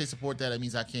personally, when I say support that, it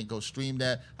means I can't go stream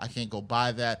that, I can't go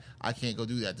buy that, I can't go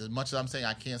do that. As much as I'm saying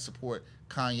I can't support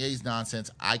Kanye's nonsense,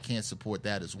 I can't support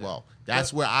that as well.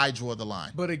 That's where I draw the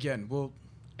line. But again,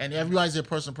 And everybody's their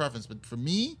personal preference, but for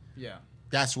me, yeah,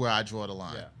 that's where I draw the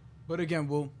line. yeah. But again,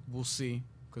 we'll see.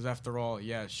 Because after all,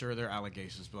 yeah, sure, there are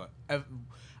allegations, but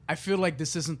I feel like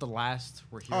this isn't the last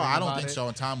we're hearing I don't about think it. so,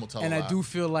 and time will tell. And a I lot. do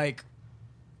feel like,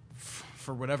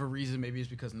 for whatever reason, maybe it's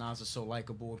because Nas is so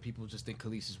likable and people just think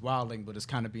Khalees is wilding, but it's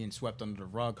kind of being swept under the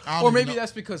rug. I don't Or even maybe know.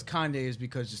 that's because Kanye is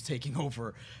just taking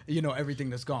over,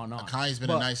 everything that's gone on. Kanye's been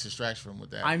But a nice distraction for him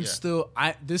with that. I'm yeah. still,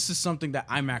 this is something that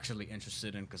I'm actually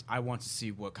interested in because I want to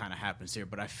see what kind of happens here.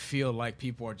 But I feel like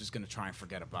people are just going to try and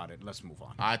forget about it. Let's move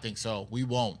on I think so. We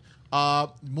won't.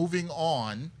 Moving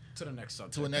on to the next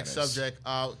subject. to the next that is.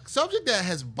 subject. Subject that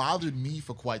has bothered me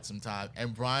for quite some time,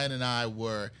 and Brian and I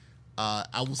were,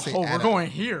 I will say, Oh, we're going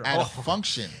here. at Oh. a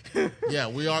function. Yeah,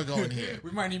 we are going here.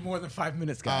 We might need more than 5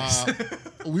 minutes, guys.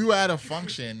 We were at a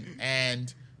function,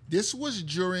 and this was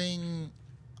during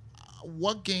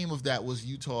what game of that was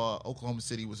Utah? Oklahoma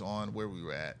City was on where we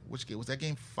were at. Which game was that?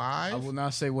 Game 5? I will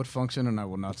not say what function, and I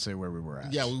will not say where we were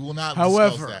at. Yeah, we will not.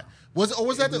 However, discuss that.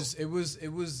 Was that it was.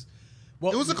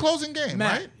 It was a closing game,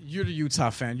 Matt, right? you're the Utah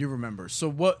fan. You remember. So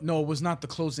what? No, it was not the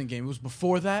closing game. It was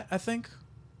before that, I think.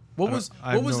 What was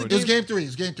I have the no It idea. was game? game 3. It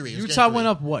was game 3. It was Utah game went 3.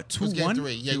 up what? It was game 2-1.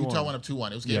 3. Yeah, 2-1. Utah went up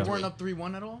 2-1. It was game Yeah. They 3. weren't up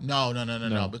 3-1 at all.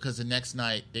 No. Because the next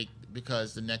night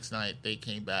they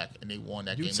came back and they won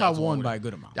that game. Utah That was the one won with- by a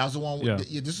good amount. That was the one. Yeah.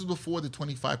 This was before the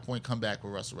 25-point comeback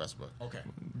with Russell Westbrook. Okay.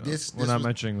 We're not was,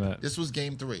 mentioning that. This was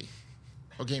game 3,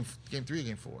 or game 3 or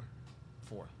game 4.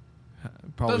 4.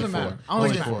 Probably Doesn't 4. matter. I don't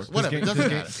think it Four. matters. Whatever, it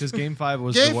doesn't matter. Because game 5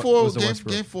 was Game the, 4 was the game,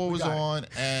 Westbrook. game 4 was got it. on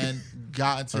and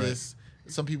got into All right. this.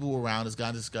 Some people were around us got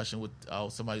in discussion with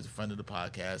somebody who's a friend of the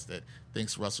podcast that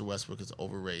thinks Russell Westbrook is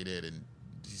overrated and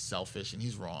he's selfish and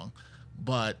he's wrong.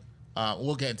 But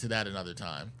we'll get into that another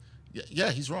time.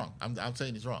 Yeah, he's wrong. I'm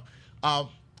saying he's wrong.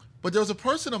 But there was a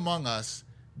person among us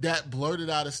that blurted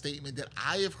out a statement that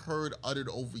I have heard uttered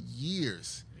over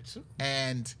years,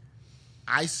 and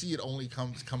I see it only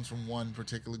comes from one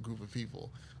particular group of people.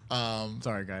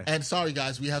 Sorry, guys. And sorry,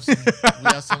 guys, we have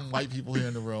some white people here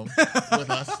in the room with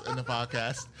us in the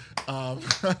podcast.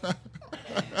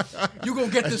 You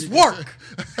gonna get this work?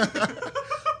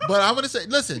 But I'm gonna say,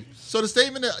 listen. So the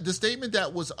statement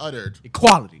that was uttered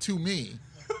Equality. to me,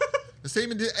 the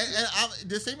statement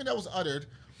that was uttered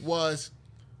was,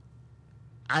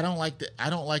 I don't like the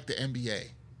NBA.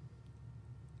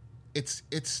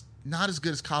 It's not as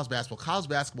good as college basketball. College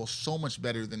basketball is so much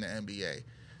better than the NBA.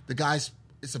 The guys,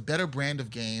 it's a better brand of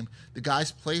game. The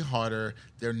guys play harder.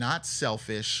 They're not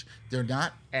selfish. They're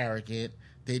not arrogant.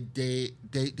 They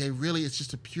really, it's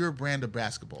just a pure brand of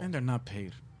basketball. And they're not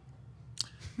paid.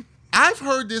 I've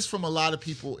heard this from a lot of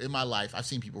people in my life. I've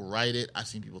seen people write it. I've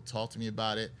seen people talk to me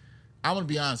about it. I'm going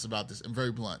to be honest about this and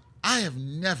very blunt. I have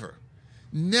never,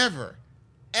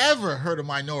 ever heard a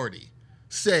minority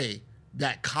say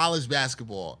that college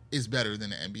basketball is better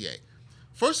than the NBA.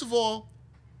 First of all,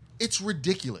 it's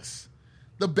ridiculous.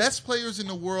 The best players in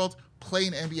the world play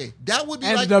in the NBA. That would be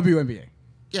And like the WNBA.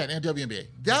 yeah, the WNBA.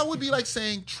 That would be like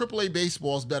saying AAA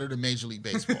baseball is better than Major League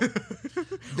Baseball.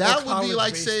 That would be college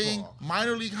like baseball. saying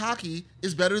minor league hockey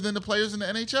is better than the players in the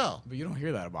NHL. But you don't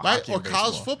hear that about Right? hockey Or and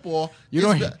college baseball. football. You is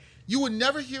don't be- hear- You would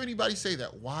never hear anybody say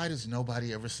that. Why does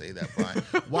nobody ever say that, Brian?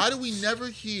 Why do we never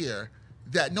hear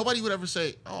that? Nobody would ever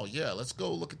say, oh, yeah, let's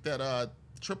go look at that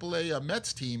AAA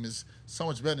Mets team is so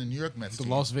much better than New York Mets The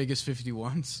team. Las Vegas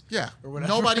 51s. Yeah. Or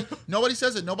whatever. Nobody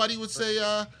says it. Nobody would say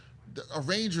a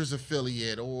Rangers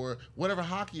affiliate or whatever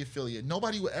hockey affiliate.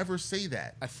 Nobody would ever say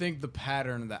that. I think the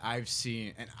pattern that I've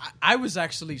seen, and I was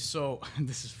actually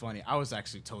this is funny. I was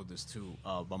actually told this too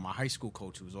by my high school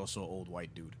coach, who was also an old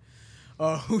white dude,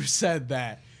 who said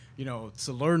that,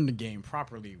 to learn the game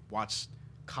properly, watch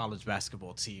college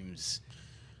basketball teams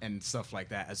and stuff like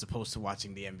that, as opposed to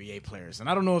watching the NBA players. And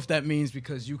I don't know if that means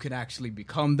because you can actually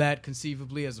become that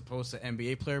conceivably as opposed to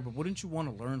NBA player, but wouldn't you want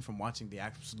to learn from watching the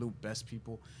absolute best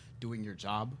people doing your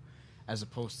job, as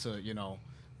opposed to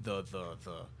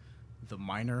the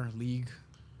minor league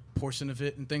portion of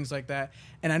it and things like that?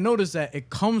 And I noticed that it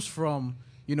comes from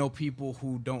people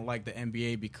who don't like the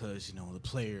NBA because the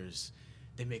players,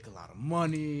 they make a lot of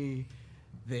money,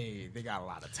 They got a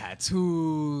lot of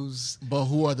tattoos. But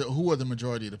who are the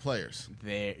majority of the players?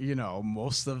 They,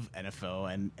 most of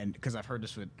NFL and because I've heard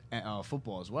this with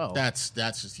football as well. That's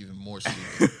just even more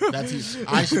stupid.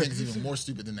 I actually think it's even more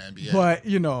stupid than the NBA. But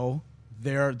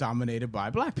they're dominated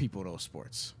by black people. Those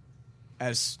sports,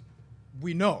 as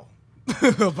we know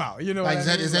about.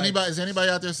 Is anybody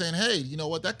out there saying, hey, you know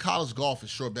what? That college golf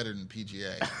is sure better than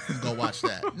PGA. Go watch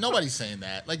that. Nobody's saying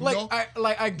that. I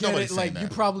get it. Like that. you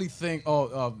probably think,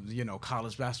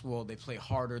 college basketball, they play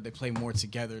harder, they play more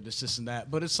together, this and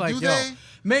that. But it's like,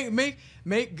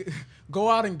 go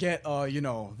out and get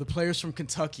the players from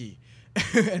Kentucky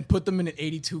and put them in an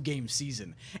 82-game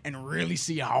season and really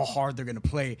see how hard they're going to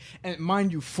play. And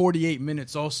mind you, 48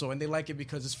 minutes also. And they like it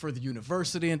because it's for the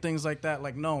university and things like that.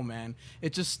 Like, no, man.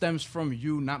 It just stems from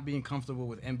you not being comfortable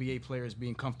with NBA players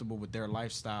being comfortable with their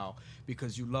lifestyle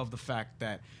because you love the fact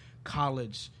that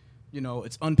college,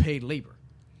 it's unpaid labor.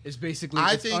 It's basically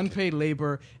unpaid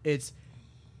labor. It's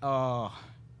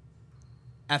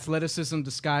athleticism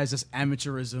disguised as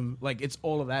amateurism. Like, it's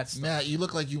all of that stuff. Matt, you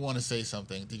look like you want to say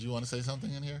something. Did you want to say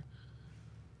something in here?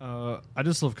 I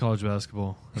just love college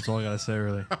basketball. That's all I gotta say,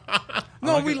 really.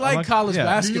 We like college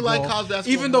basketball. Do you like college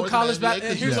basketball? Even though college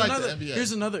basketball,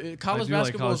 here's another college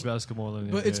basketball. College basketball than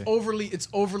the but NBA. it's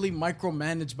overly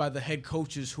micromanaged by the head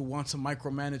coaches who want to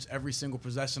micromanage every single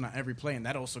possession on every play, and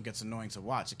that also gets annoying to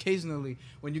watch. Occasionally,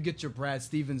 when you get your Brad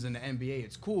Stevens in the NBA,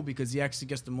 it's cool because he actually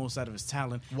gets the most out of his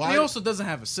talent. He also doesn't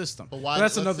have a system. But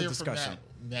that's another discussion.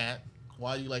 Matt,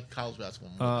 why do you like college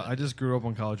basketball more? I just grew up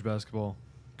on college basketball.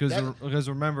 Because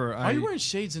remember, are you wearing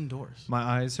shades indoors? My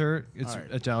eyes hurt.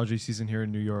 It's allergy season here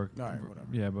in New York. All right, whatever.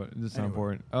 Yeah, but it's not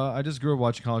important. I just grew up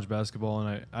watching college basketball,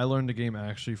 and I learned the game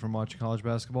actually from watching college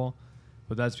basketball,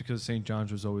 but that's because St.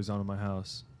 John's was always on in my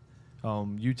house.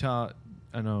 Utah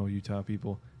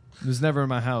people. It was never in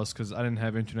my house because I didn't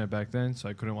have internet back then, so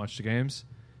I couldn't watch the games.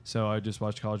 So I just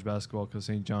watched college basketball because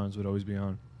St. John's would always be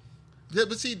on. Yeah,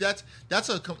 but see,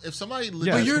 if somebody.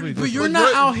 Yeah, but you're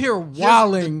not out here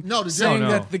wilding. Saying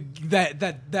no.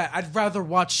 that I'd rather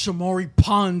watch Shamori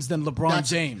Pons than LeBron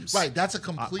James. Right, that's a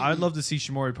complete. I'd love to see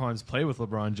Shamori Pons play with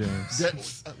LeBron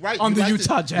James. Right on the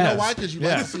Utah Jazz. You know why? Because you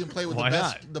like to see him play with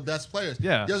the best players.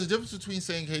 Yeah, there's a difference between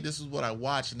saying, "Hey, this is what I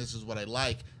watch and this is what I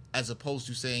like," as opposed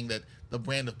to saying that the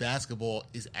brand of basketball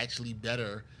is actually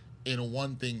better in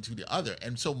one thing to the other.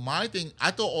 And so my thing,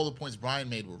 I thought all the points Brian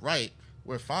made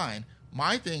were fine.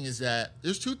 My thing is that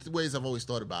there's two ways I've always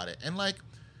thought about it. And,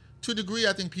 to a degree,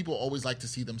 I think people always like to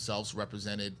see themselves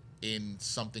represented in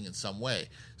something in some way.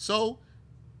 So,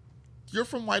 you're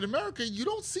from white America, you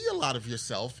don't see a lot of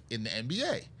yourself in the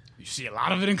NBA. You see a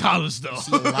lot of it in college, though. You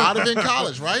see a lot of it in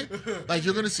college, right?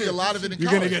 You're going to see a lot of it in college.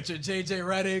 You're going to get your J.J.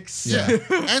 Redicks. Yeah.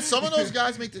 And some of those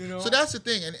guys make So that's the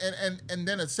thing. And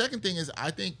then the second thing is, I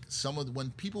think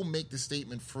when people make the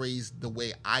statement phrased the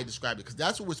way I described it, because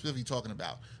that's what we're specifically talking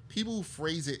about. People who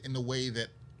phrase it in the way that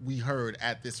we heard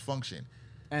at this function.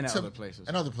 And other places.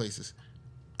 And other places.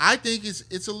 I think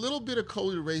it's a little bit of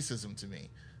coded racism to me.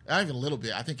 Not even a little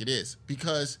bit. I think it is.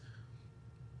 Because...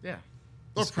 Yeah.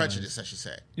 Or prejudice, I should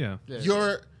say. Yeah.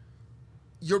 Your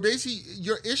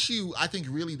issue, I think,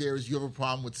 really there is you have a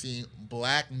problem with seeing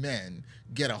black men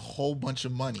get a whole bunch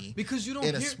of money because you don't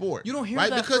in hear, a sport. You don't hear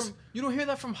right? you don't hear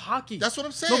that from hockey. That's what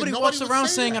I'm saying. Nobody walks around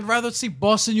saying, "I'd rather see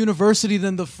Boston University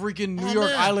than the freaking New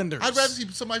York Islanders." I'd rather see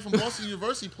somebody from Boston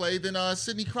University play than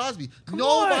Sidney Crosby.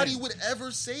 Nobody would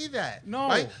ever say that. No,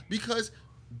 right? Because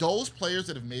those players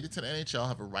that have made it to the NHL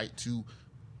have a right to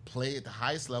play at the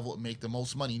highest level and make the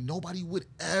most money. Nobody would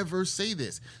ever say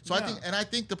this. So I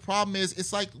think the problem is,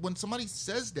 it's like when somebody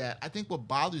says that, I think what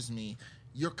bothers me,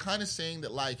 you're kind of saying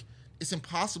that it's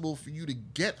impossible for you to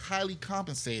get highly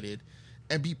compensated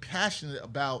and be passionate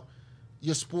about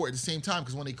your sport at the same time,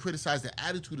 because when they criticize the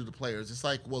attitude of the players, it's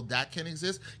like, well, that can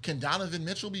exist. Can Donovan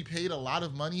Mitchell be paid a lot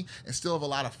of money and still have a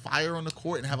lot of fire on the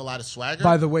court and have a lot of swagger?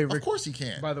 By the way, of course he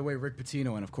can. By the way, Rick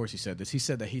Pitino, and of course he said this, he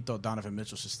said that he thought Donovan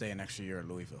Mitchell should stay an extra year at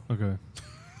Louisville. Okay.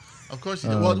 Of course he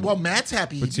did. Well, Matt's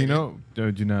happy. Patino,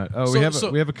 do not. Oh, we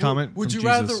have a comment. Would you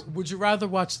rather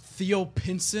watch Theo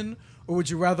Pinson, or would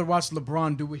you rather watch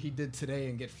LeBron do what he did today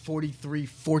and get 43,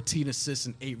 14 assists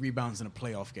and 8 rebounds in a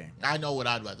playoff game? I know what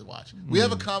I'd rather watch. We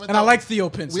have a comment. And I like Theo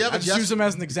Pinson. I just use him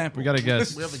as an example. We got a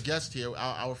guest. We have a guest here,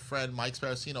 our friend Mike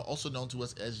Sparacino, also known to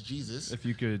us as Jesus. If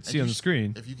you could see on the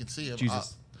screen. If you can see him.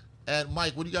 Jesus. And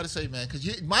Mike, what do you got to say, man?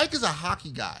 Because Mike is a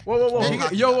hockey guy.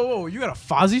 Whoa. You got a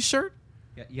Fozzy shirt?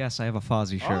 Yes, I have a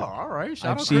Fozzy shirt. Oh, all right.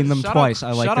 I've seen them twice.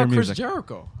 I like their music. Shout out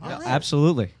Chris Jericho. Right.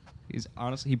 Absolutely. He's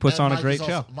honestly, he puts on a great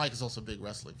show. Mike is also a big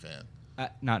wrestling fan.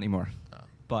 Not anymore. No.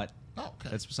 But okay.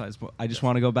 that's besides. I just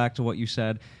want to go back to what you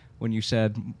said. when you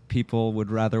said people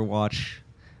would rather watch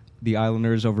the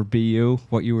Islanders over BU,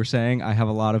 what you were saying, I have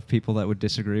a lot of people that would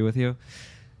disagree with you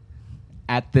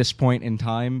at this point in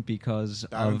time because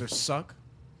The Islanders suck.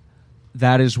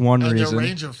 that is one And reason. they're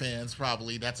Ranger fans,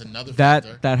 probably. That's another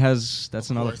factor. That's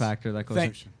another course. factor that goes.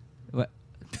 Thank you.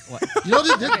 What? You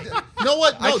know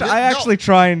what? No, I actually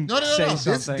try and No. say This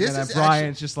something, and then is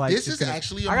Brian's actually, just like, this just is gonna-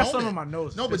 actually a I got moment. something on my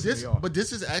nose. No, but pissing this, me off. but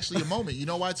this is actually a moment. You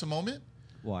know why it's a moment?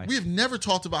 Why? We have never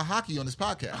talked about hockey on this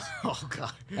podcast. Oh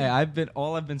God. Hey,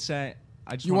 all I've been saying.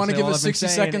 I just You want wanna to give all us I've been 60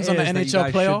 saying seconds on the is that NHL you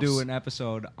guys playoffs? should do an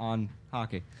episode on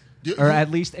hockey, You- or you-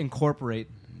 at least incorporate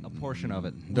a portion of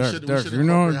it. we should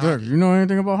incorporate hockey. you know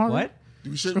anything about hockey? What?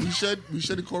 We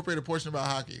should incorporate a portion about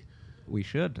hockey. We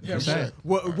should. Yeah, We should.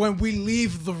 when we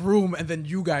leave the room, and then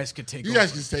you guys could take You over.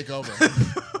 guys just take over.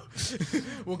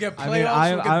 We'll get I playoffs.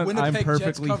 mean, we'll get I'm Winnipeg Jets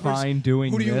perfectly covers. fine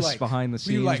doing Who do you this like? behind the Who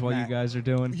do you scenes like, while Matt? you guys are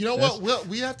doing. You know this. what?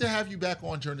 We have to have you back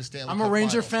on during the Stanley I'm Cup a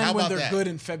Ranger Finals. fan How when about they're that? good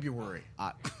in February.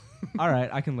 All right,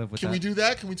 I can live with Can that. we do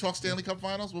that? Can we talk Stanley Cup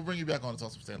Finals? We'll bring you back on to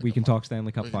talk some Stanley We Cup can Finals. talk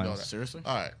Stanley Cup We can go Finals. there. Seriously?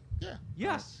 All right. Yeah.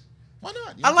 Yes. Why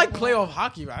not? You I can like talk about playoff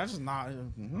hockey, but I just not.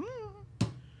 Dude,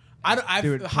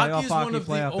 hockey playoff is one hockey, of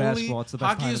the playoff only. basketball, it's the best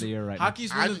hockey time is, of the year right now.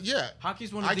 hockey's one of, yeah.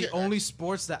 Hockey's one I of the get- only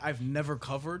sports that I've never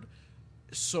covered.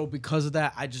 So because of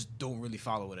that, I just don't really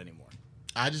follow it anymore.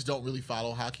 I just don't really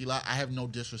follow hockey a lot. I have no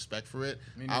disrespect for it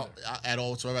Me neither. at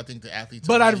all. So I think the athletes.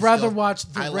 But are I'd mighty rather stuff. watch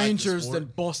I the like Rangers sport. than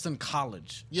Boston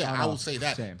College. Yeah, I I know. will say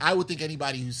that. Same. I would think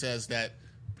anybody who says that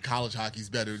college hockey's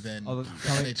better than Although, the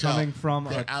coming NHL, from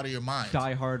they're a out of your mind.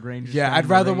 diehard Rangers. Yeah, fan, I'd the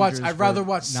rather watch. Rangers I'd rather were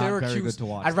watch not very good Syracuse. to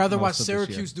watch I'd rather most watch of this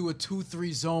Syracuse year. do a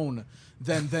 2-3 zone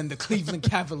than the Cleveland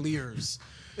Cavaliers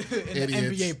in the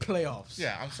Idiots. NBA playoffs.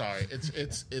 Yeah, I'm sorry.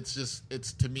 It's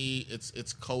just to me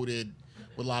it's coded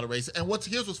with a lot of race. And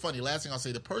here's what's funny. Last thing I'll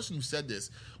say, the person who said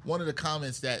this, one of the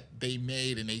comments that they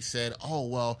made, and they said, "Oh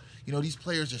well, you know these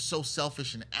players are so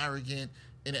selfish and arrogant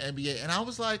in the NBA," and I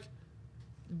was like,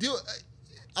 dude,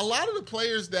 a lot of the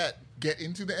players that get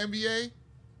into the NBA,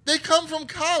 they come from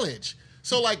college.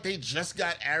 So, like, they just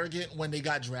got arrogant when they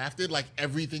got drafted. Like,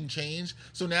 everything changed.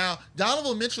 So now,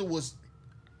 Donovan Mitchell was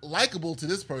likable to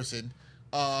this person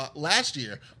last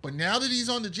year. But now that he's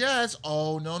on the Jazz,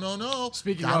 oh, no.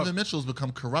 Speaking Donovan of- Mitchell's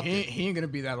become corrupted. He ain't gonna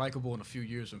be that likable in a few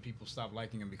years when people stop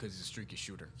liking him because he's a streaky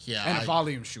shooter. Yeah, and a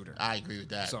volume shooter. I agree with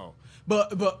that. So,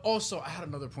 but also, I had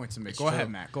another point to make. It's Go true. ahet,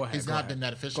 Matt. Go ahead. He's go not ahead. been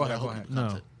that efficient. Go I ahead. Go hope he ahead.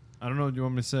 becomes No, it. I don't know what you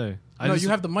want me to say. No, you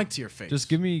have the mic to your face. Just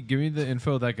give me the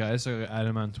info of that guy so I can add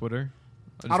him on Twitter.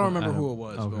 I don't remember who it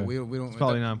was, but Okay. we don't. It's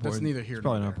probably that- not important. That's neither here It's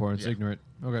nor probably there. not important. It's Yeah. ignorant.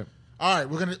 Okay. All right,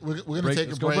 we're gonna Break. take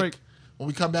Let's a go break. break. When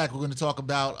we come back, we're gonna talk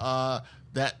about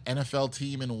that NFL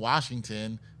team in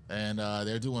Washington, and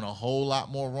they're doing a whole lot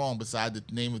more wrong beside the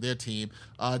name of their team.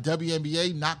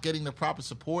 WNBA not getting the proper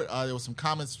support. There was some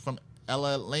comments from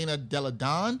Elena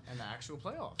Deladon. And the actual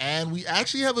playoffs. And we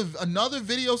actually have another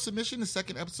video submission, the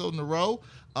second episode in a row.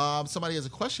 Somebody has a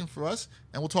question for us,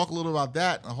 and we'll talk a little about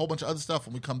that and a whole bunch of other stuff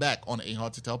when we come back on the Ain't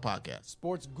Hard to Tell podcast.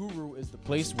 Sports Guru is the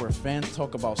place where fans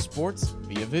talk about sports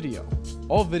via video.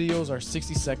 All videos are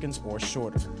 60 seconds or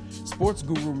shorter. Sports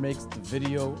Guru makes the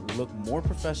video look more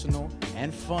professional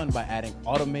and fun by adding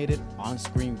automated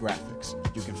on-screen graphics.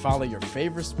 You can follow your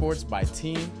favorite sports by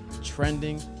team,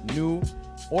 trending, new,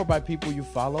 or by people you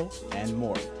follow, and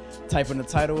more. Type in the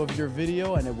title of your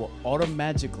video and it will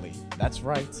auto-magically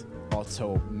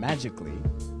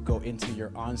go into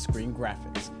your on-screen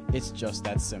graphics. It's just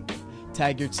that simple.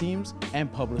 Tag your teams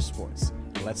and publish sports.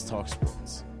 Let's talk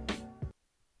sports.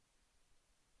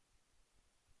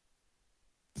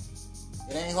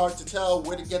 It ain't hard to tell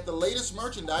where to get the latest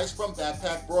merchandise from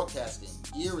Backpack Broadcasting.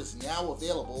 Gear is now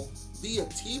available via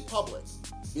TeePublic.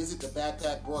 Visit the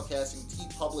Backpack Broadcasting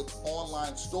TeePublic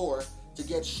online store to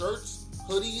get shirts,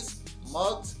 hoodies,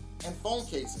 mugs, and phone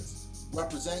cases.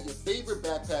 Represent your favorite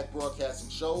Backpack Broadcasting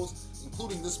shows,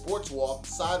 including the Sports Walk,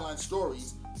 Sideline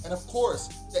Stories, and of course,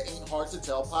 the Ain't Hard to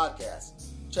Tell podcast.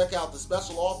 Check out the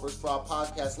special offers for our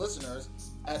podcast listeners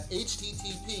at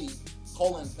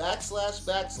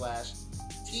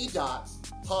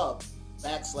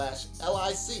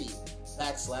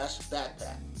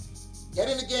http://t.pub/lic/backpack. Get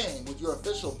in the game with your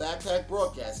official Backpack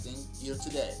Broadcasting gear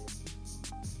today.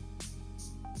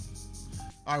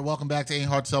 All right, welcome back to Ain't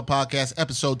Hard to Tell podcast,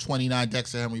 episode 29.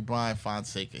 Dexter Henry, Brian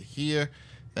Fonseca here.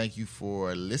 Thank you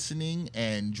for listening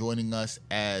and joining us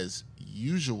as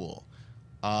usual.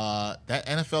 That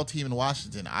NFL team in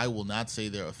Washington, I will not say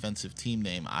their offensive team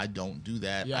name. I don't do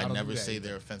that. Yeah, I I don't never do that say either.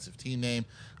 their offensive team name.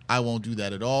 I won't do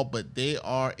that at all, but they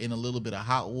are in a little bit of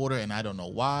hot water, and I don't know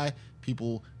why.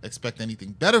 People expect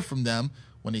anything better from them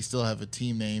when they still have a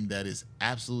team name that is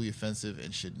absolutely offensive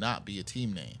and should not be a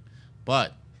team name.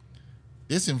 But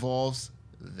This involves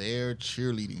their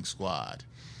cheerleading squad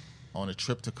on a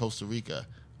trip to Costa Rica.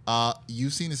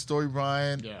 You've seen the story,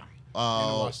 Brian? Yeah. In the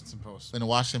Washington Post. In the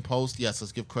Washington Post, yes.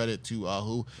 Let's give credit to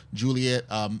who? Juliet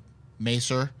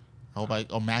Macer. I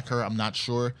hope Macker. I'm not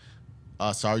sure.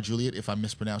 Sorry, Juliet, if I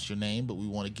mispronounced your name, but we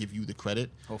want to give you the credit.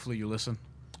 Hopefully you listen.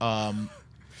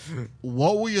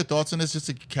 What were your thoughts on this, just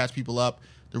to catch people up?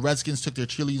 The Redskins took their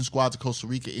cheerleading squad to Costa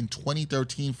Rica in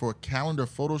 2013 for a calendar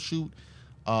photo shoot.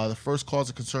 The first cause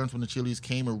of concern from the cheerleaders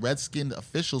came when Redskin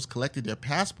officials collected their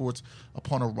passports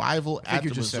upon arrival at the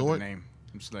you just resort. said the name.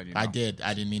 I'm just letting you know. I did.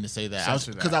 I didn't mean to say that.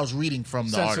 Censor Because that. I was reading from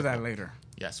the Censor article. that later.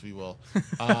 Yes, we will.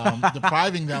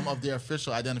 Depriving them of their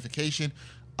official identification.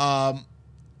 But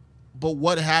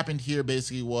what happened here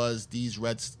basically was these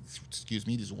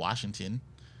Washington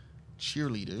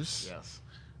cheerleaders. Yes.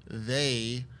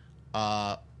 They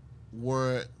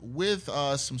were with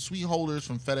some suite holders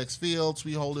from FedEx Field,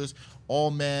 suite holders, all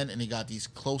men, and they got these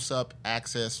close-up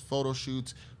access photo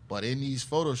shoots. But in these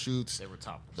photo shoots, They were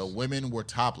topless. the women were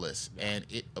topless, and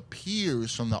it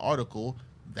appears from the article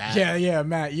that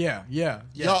Matt. Yeah.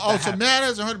 so Matt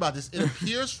hasn't heard about this. It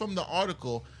appears from the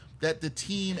article that the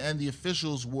team and the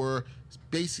officials were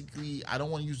basically, I don't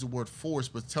want to use the word force,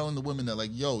 but telling the women that,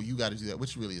 like, yo, you got to do that,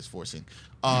 which really is forcing.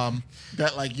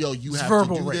 That, like, yo, you It's have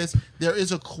verbal to do rape. this. There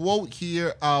is a quote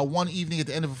here. One evening at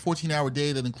the end of a 14-hour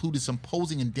day that included some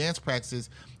posing and dance practices,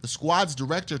 the squad's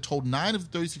director told 9 of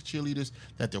the 36 cheerleaders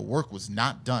that their work was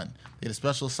not done. They had a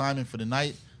special assignment for the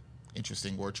night.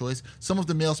 Interesting word choice. Some of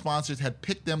the male sponsors had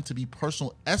picked them to be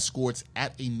personal escorts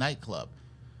at a nightclub.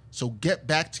 So get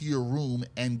back to your room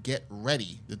and get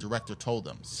ready, the director told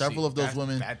them. Several of those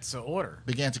women That's an order.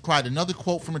 began to cry. Another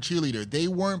quote from a cheerleader: "They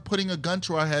weren't putting a gun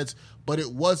to our heads, but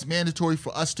it was mandatory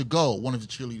for us to go," one of the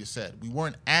cheerleaders said. "We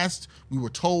weren't asked, we were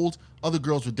told." Other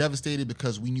girls were devastated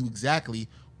because we knew exactly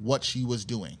what she was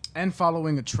doing. And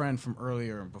following a trend from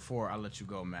earlier, before I let you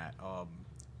go, Matt,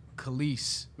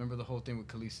 Khalees, remember the whole thing with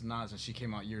Khalees and Nas, and she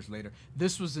came out years later.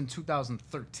 This was in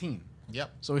 2013.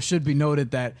 Yep. So it should be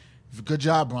noted that Good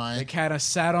job, Brian. they kind of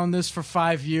sat on this for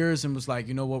 5 years and was like,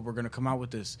 you know what, we're going to come out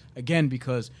with this. Again,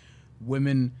 because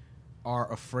women are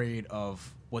afraid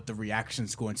of what the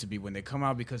reaction's going to be when they come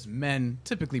out, because men,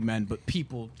 typically men, but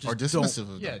people just Are dismissive don't, of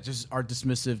them. yeah, just are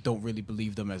dismissive, don't really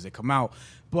believe them as they come out.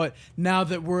 But now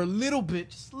that we're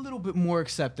just a little bit more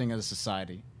accepting as a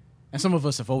society, and some of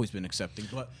us have always been accepting,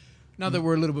 but now that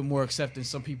we're a little bit more accepting,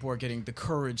 some people are getting the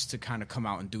courage to kind of come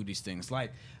out and do these things.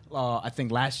 Like, I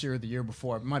think last year or the year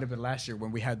before, it might have been last year,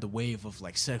 when we had the wave of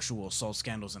like sexual assault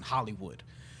scandals in Hollywood.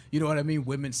 You know what I mean?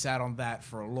 Women sat on that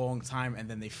for a long time, and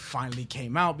then they finally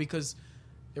came out because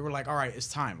they were like, all right, it's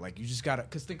time. Like, you just got to,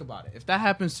 because think about it. If that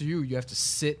happens to you, you have to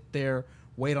sit there,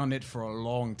 wait on it for a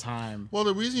long time. Well,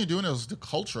 the reason you're doing it is the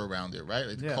culture around it, right?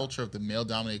 Like the Yeah. culture of the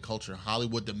male-dominated culture in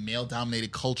Hollywood, the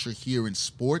male-dominated culture here in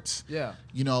sports. Yeah.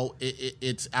 You know,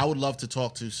 it's. I would love to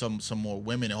talk to some more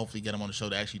women and hopefully get them on the show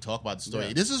to actually talk about the story.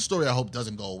 Yeah. This is a story I hope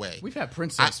doesn't go away. We've had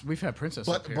Princess up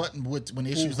But here. when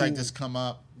issues like who- this come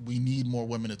up, we need more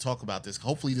women to talk about this.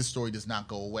 Hopefully, this story does not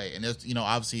go away. And there's,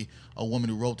 obviously a woman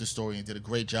who wrote this story and did a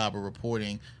great job of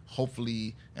reporting.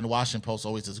 Hopefully, and the Washington Post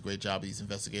always does a great job of these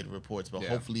investigative reports. But Yeah.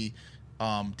 hopefully,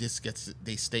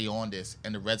 they stay on this,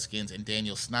 and the Redskins and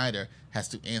Daniel Snyder has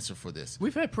to answer for this.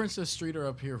 We've had Princess Streeter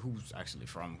up here, who's actually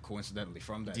coincidentally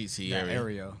from that DC that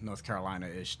area. North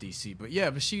Carolina-ish, DC. But yeah,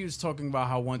 but she was talking about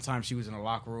how one time she was in a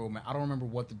locker room, and I don't remember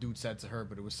what the dude said to her,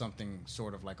 but it was something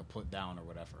sort of like a put down or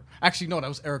whatever. Actually, no, that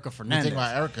was Erica Fernandez.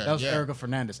 about Erica, That was yeah. Erica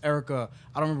Fernandez. Erica,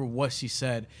 I don't remember what she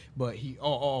said, but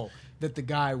that the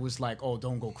guy was like, oh,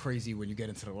 don't go crazy when you get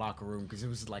into the locker room, because it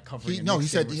was like covering. He said or he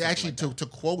something actually like that. to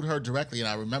quote her directly, and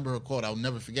I remember her quote. I'll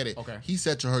never forget it. Okay. He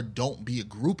said to her, "Don't be a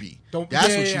groupie." Don't- That's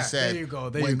yeah, what she yeah, said. there you go,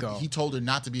 there when you go. He told her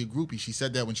not to be a groupie. She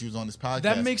said that when she was on this podcast.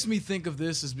 That makes me think of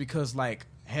this is because, like,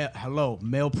 hello,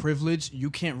 male privilege,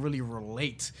 you can't really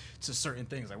relate to certain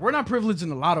things. Like, we're not privileged in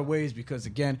a lot of ways because,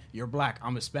 again, you're black,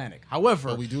 I'm Hispanic. However,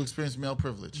 But we do experience male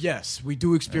privilege. yes, we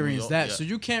do experience all- that. yeah. So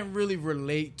you can't really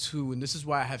relate to, and this is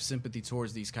why I have sympathy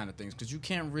towards these kind of things, because you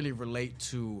can't really relate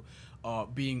to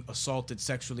being assaulted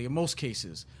sexually in most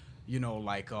cases.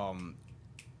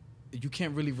 You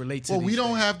can't really relate to Well, these we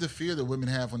don't things. have the fear that women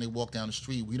have when they walk down the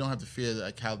street. We don't have the fear that,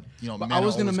 like, how But men I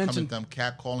was are gonna always mention- coming at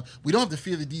them, catcalling. We don't have the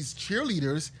fear that these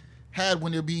cheerleaders had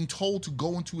when they're being told to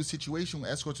go into a situation with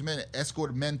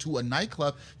escort men to a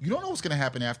nightclub. You don't know what's going to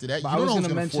happen after that. But I You don't was know who's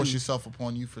gonna going to force mention- yourself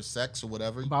upon you for sex or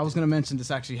whatever. But I was going to mention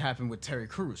this actually happened with Terry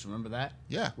Crews. Remember that?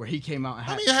 Yeah. Where he came out and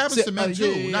I mean, it happens to men, too.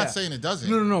 yeah, We're not saying it doesn't.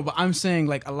 No, but I'm saying,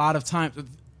 like, a lot of times,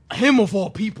 him of all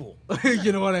people.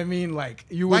 You know what I mean? Like,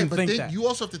 you Right, wouldn't but think then that. you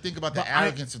also have to think about the But I-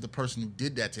 arrogance of the person who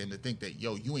did that to him to think that,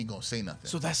 yo, you ain't gonna say nothing.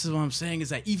 So that's what I'm saying is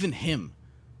that even him,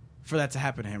 for that to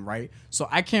happen to him, right? So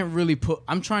I can't really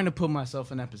I'm trying to put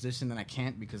myself in that position, and I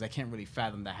can't because I can't really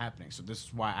fathom that happening. So this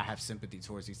is why I have sympathy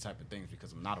towards these type of things,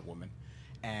 because I'm not a woman.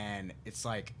 And it's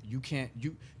like, you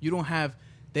don't have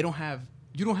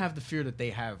the fear that they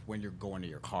have when you're going to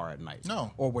your car at night.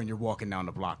 No. Or when you're walking down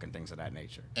the block and things of that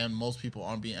nature. And most people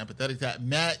aren't being empathetic to that.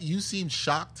 Matt, you seem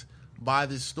shocked by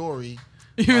this story.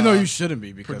 Even though you shouldn't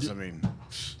be, because I mean,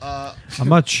 I'm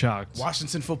not shocked.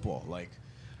 Washington football, like,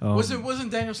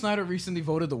 wasn't Daniel Snyder recently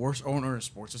voted the worst owner in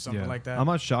sports or something like that? I'm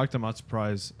not shocked. I'm not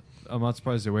surprised. I'm not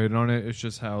surprised they waited on it. It's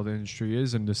just how the industry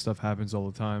is, and this stuff happens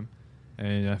all the time.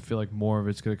 And I feel like more of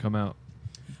it's going to come out.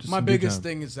 Just My in due biggest time.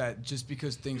 thing is that just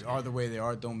because things are the way they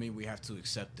are, don't mean we have to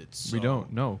accept it. So We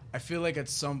don't. No. I feel like at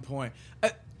some point,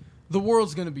 the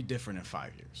world's going to be different in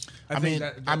 5 years.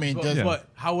 But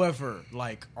however,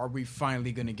 like, are we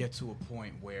finally going to get to a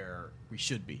point where we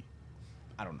should be?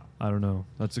 I don't know.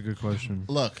 That's a good question.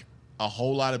 Look, a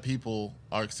whole lot of people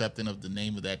are accepting of the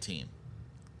name of that team.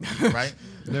 Right?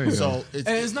 There you So go. And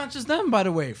it's not just them, by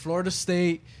the way. Florida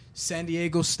State, San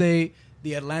Diego State,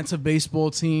 the Atlanta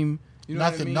baseball team. You know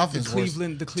what I mean? Nothing's the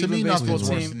Cleveland worse. baseball To me, nothing's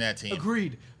team. worse than that team.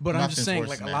 Agreed. But I'm Nothing's just saying, worse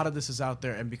like, a than lot that. of this is out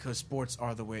there, and because sports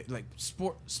are the way, like,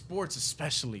 sports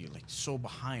especially, like, so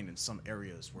behind in some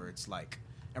areas where it's like,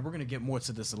 and we're gonna get more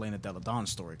to this Elena Delle Donne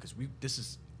story because this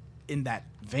is in that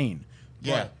vein.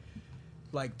 Yeah. But,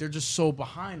 like, they're just so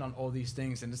behind on all these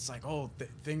things, and it's like,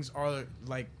 things are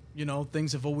like, you know,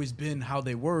 things have always been how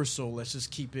they were, so let's just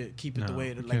keep it the way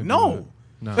it. we Like, can't do no,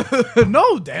 that.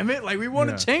 no, damn it! Like, we want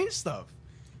to Yeah. change stuff.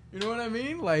 You know what I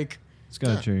mean? Like, It's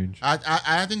got to change.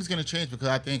 I think it's going to change because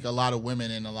I think a lot of women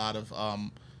and a lot of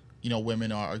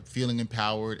women are feeling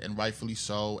empowered, and rightfully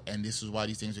so. And this is why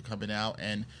these things are coming out.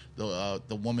 And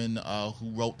the woman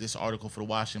who wrote this article for the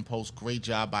Washington Post, great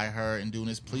job by her in doing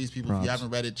this. Please, people, if you Props.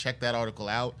 haven't read it, check that article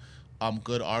out.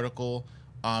 Good article.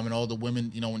 And all the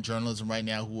women, in journalism right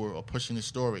now who are pushing the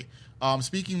story.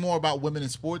 Speaking more about women in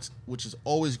sports, which is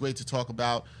always great to talk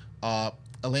about.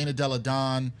 Elena Delle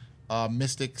Donne,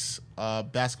 Mystics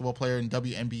basketball player in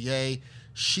WNBA.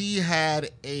 She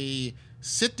had a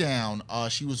sit down.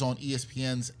 She was on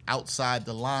ESPN's Outside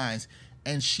the Lines,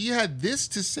 and she had this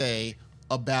to say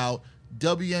about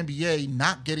WNBA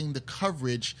not getting the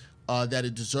coverage that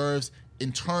it deserves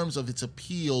in terms of its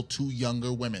appeal to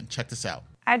younger women. Check this out.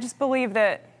 I just believe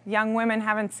that young women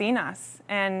haven't seen us,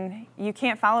 and you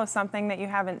can't follow something that you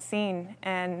haven't seen.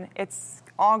 And it's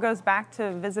all goes back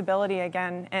to visibility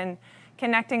again and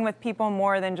connecting with people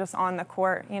more than just on the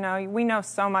court. You know, we know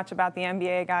so much about the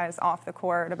NBA guys off the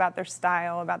court, about their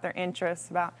style, about their interests,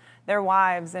 about their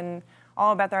wives, and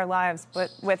all about their lives.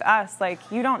 But with us, like,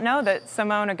 you don't know that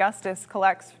Simone Augustus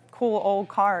collects cool old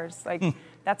cars. Like,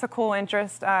 that's a cool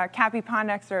interest. Cappy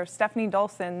Pondexter, Stephanie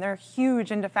Dolson, they're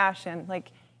huge into fashion,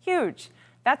 like, huge.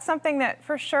 That's something that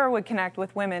for sure would connect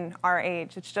with women our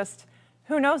age. It's just,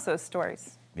 who knows those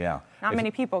stories? Yeah. Not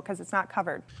many people, because it's not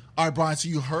covered. All right, Brian, so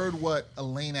you heard what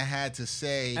Elena had to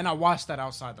say. and I watched that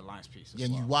Outside the Lines piece.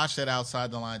 And you watched that Outside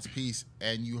the Lines piece,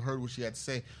 and you heard what she had to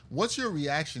say. What's your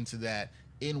reaction to that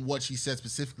in what she said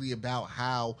specifically about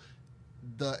how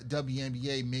the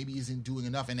WNBA maybe isn't doing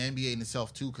enough, and NBA in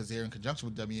itself too, because they're in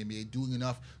conjunction with WNBA, doing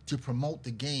enough to promote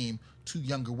the game to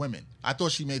younger women? I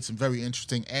thought she made some very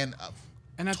interesting and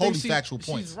I totally think factual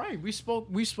points. She's right.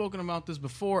 We've spoken about this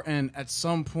before, and at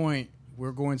some point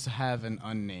we're going to have an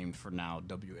unnamed for now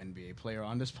WNBA player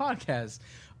on this podcast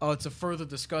to further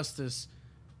discuss this,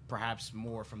 perhaps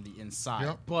more from the inside.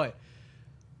 Yep. But,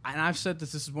 and I've said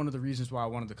this is one of the reasons why I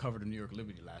wanted to cover the New York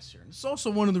Liberty last year. And it's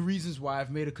also one of the reasons why I've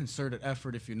made a concerted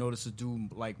effort, if you notice, to do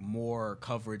like more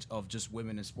coverage of just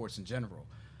women in sports in general.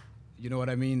 You know what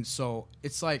I mean? So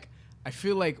it's like, I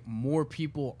feel like more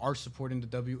people are supporting the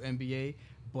WNBA,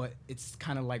 but it's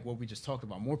kind of like what we just talked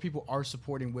about. More people are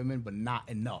supporting women, but not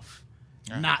enough.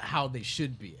 Not how they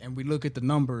should be. And we look at the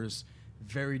numbers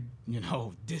very,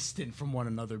 distant from one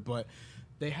another. But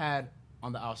they had,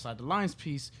 on the Outside the Lines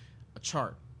piece, a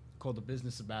chart called The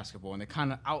Business of Basketball. And they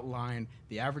kind of outlined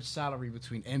the average salary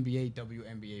between NBA,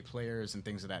 WNBA players, and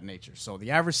things of that nature. So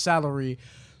the average salary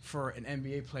for an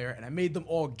NBA player, and I made them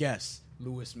all guess,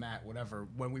 Lewis, Matt, whatever,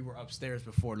 when we were upstairs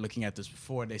before looking at this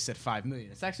before, they said $5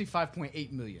 million. It's actually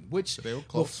 $5.8 million, which they were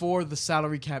close. before the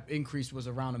salary cap increase was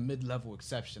around a mid-level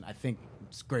exception. I think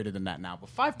it's greater than that now.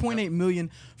 But $5.8 million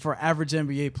for an average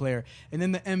NBA player. And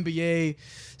then the NBA,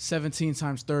 17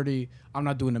 times 30, I'm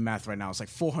not doing the math right now. It's like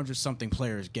 400-something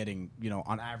players getting,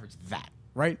 on average that,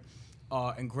 right?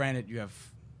 And granted, you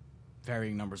have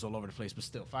varying numbers all over the place, but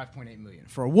still 5.8 million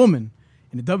for a woman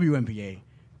in the WNBA.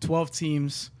 12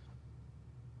 teams,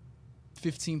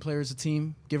 15 players a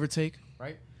team, give or take,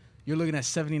 right? You're looking at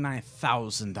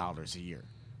 $79,000 a year,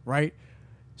 right?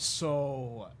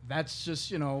 So that's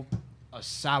just, a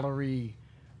salary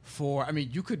for, I mean,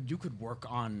 you could work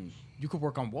on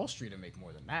Wall Street and make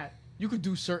more than that. You could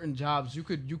do certain jobs. You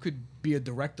could be a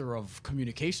director of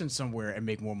communications somewhere and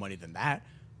make more money than that.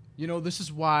 This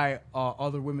is why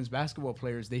other women's basketball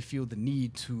players, they feel the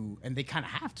need to, and they kind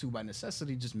of have to by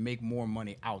necessity, just make more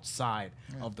money outside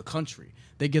of the country.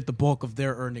 They get the bulk of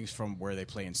their earnings from where they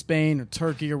play in Spain or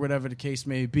Turkey or whatever the case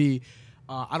may be.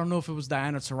 I don't know if it was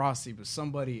Diana Taurasi, but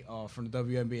somebody from the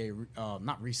WNBA,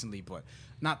 not recently, but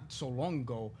not so long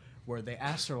ago, where they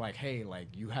asked her, like, hey, like,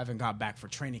 you haven't got back for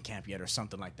training camp yet or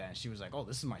something like that. And she was like, oh,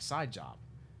 this is my side job.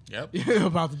 Yep.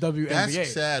 About the WNBA.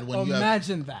 That's sad when you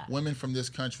imagine that women from this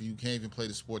country who can't even play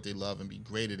the sport they love and be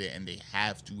great at it, and they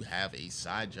have to have a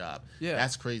side job. Yeah,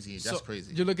 that's crazy. That's so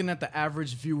crazy. You're looking at the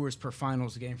average viewers per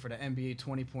finals game for the NBA,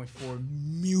 20.4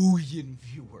 million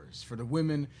viewers. For the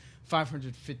women,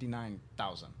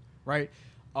 559,000. Right.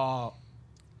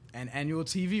 And annual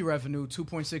TV revenue,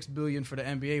 $2.6 billion for the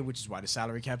NBA, which is why the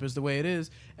salary cap is the way it is,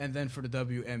 and then for the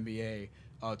WNBA,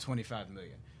 $25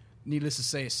 million. Needless to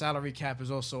say, salary cap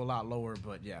is also a lot lower,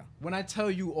 but yeah. When I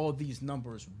tell you all these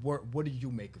numbers, what do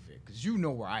you make of it? Because you know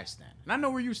where I stand. And I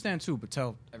know where you stand too, but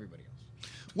tell everybody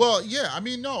else. Well, yeah, I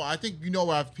mean, no, I think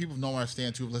people know where I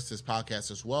stand too, listen to this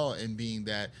podcast as well, and being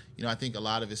that, I think a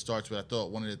lot of it starts with, I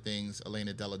thought one of the things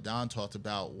Elena Delle Donne talked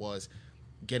about was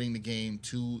getting the game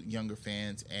to younger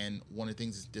fans, and one of the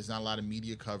things is there's not a lot of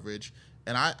media coverage,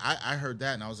 and I heard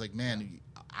that, and I was like, man,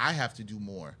 I have to do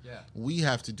more. Yeah. We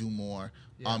have to do more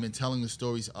in telling the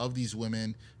stories of these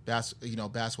women,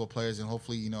 basketball players, and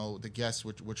hopefully, the guests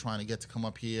we're trying to get to come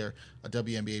up here, a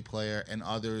WNBA player and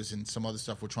others, and some other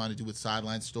stuff we're trying to do with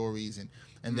sideline stories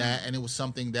and that. And it was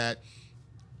something that,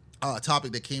 a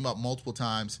topic that came up multiple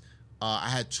times. I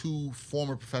had two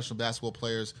former professional basketball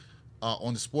players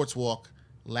on the Sports Walk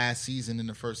last season, in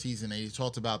the first season, and he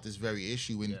talked about this very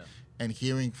issue, and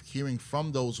hearing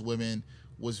from those women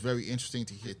was very interesting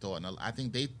to hear thought. And I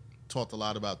think they talked a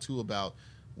lot about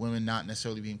women not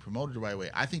necessarily being promoted the right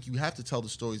way. I think you have to tell the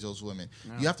stories of those women.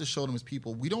 Yeah. You have to show them as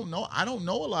people. I don't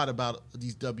know a lot about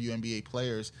these WNBA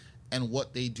players and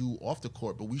what they do off the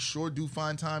court, but we sure do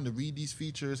find time to read these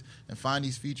features and find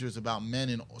these features about men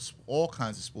in all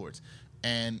kinds of sports.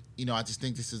 And, I just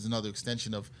think this is another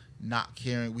extension of not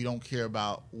caring. We don't care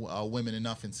about women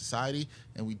enough in society,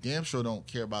 and we damn sure don't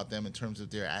care about them in terms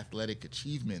of their athletic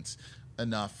achievements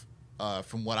enough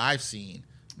from what I've seen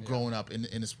growing up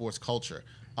in the sports culture.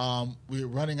 We're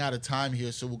running out of time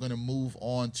here, so we're going to move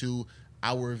on to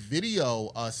our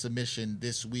video submission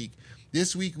this week.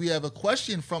 This week we have a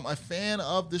question from a fan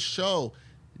of the show,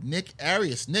 Nick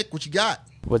Arias. Nick, what you got?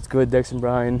 What's good, Dex and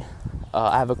Brian?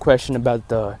 I have a question about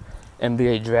the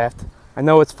NBA draft. I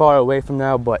know it's far away from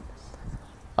now, but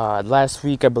last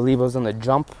week I believe I was on The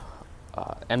Jump.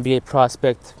 NBA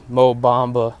prospect Mo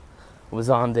Bamba was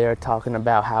on there talking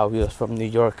about how he was from New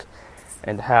York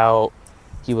and how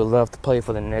he would love to play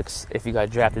for the Knicks if he got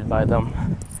drafted by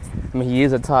them. I mean, he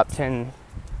is a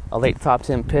late top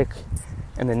 10 pick,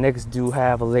 and the Knicks do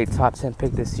have a late top 10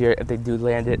 pick this year if they do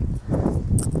land it.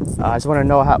 I just want to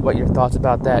know what your thoughts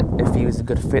about that, if he was a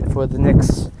good fit for the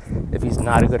Knicks, if he's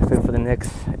not a good fit for the Knicks.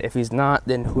 If he's not,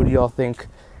 then who do y'all think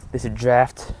this year's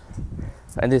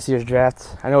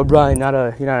draft? I know, Brian, you're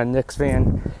not a Knicks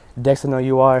fan. Dex, I know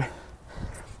you are.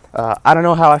 I don't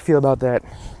know how I feel about that.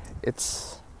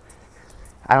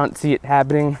 I don't see it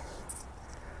happening,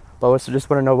 but I just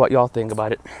want to know what y'all think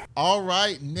about it. All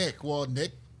right, Nick. Well,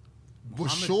 Nick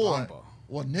was sure. Bamba.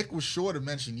 Well, Nick was sure to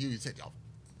mention you. He said, "Yo,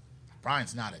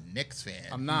 Brian's not a Knicks fan."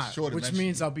 I'm not, He's sure to which mention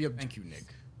means you. I'll be a thank you, Nick.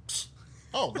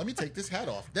 Oh, let me take this hat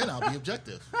off. Then I'll be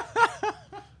objective.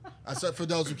 So for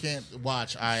those who can't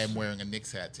watch, I am wearing a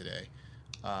Knicks hat today.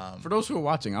 For those who are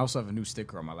watching, I also have a new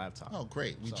sticker on my laptop. Oh,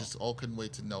 great. We just all couldn't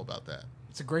wait to know about that.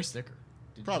 It's a great sticker.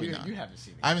 Probably you, not. You haven't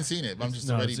seen it. I haven't seen it, but I'm just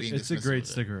already being It's a dismissive great of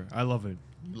it. sticker. I love it.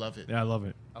 You love it. Yeah, I love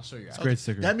it. I'll show you. It's a great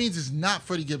sticker. That means it's not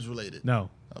Freddie Gibbs related.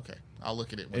 No. Okay. I'll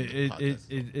look at it when the podcast is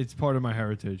over. It's part of my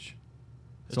heritage.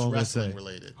 It's That's all I'm gonna wrestling say.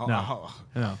 related. No.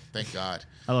 No. Thank God.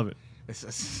 I love it.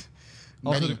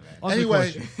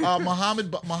 Anyway, question.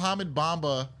 Mohamed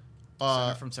Bamba,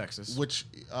 Center from Texas, which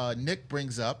Nick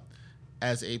brings up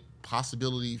as a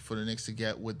possibility for the Knicks to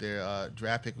get with their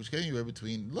draft pick, which can anywhere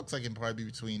between, looks like it can probably be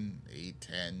between 8,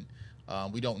 10,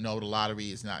 We don't know. The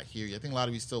lottery is not here yet. I think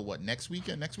lottery is still, next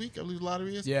weekend? Next week, I believe the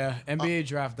lottery is? Yeah,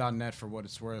 NBADraft.net for what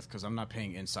it's worth, because I'm not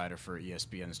paying Insider for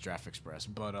ESPN's Draft Express.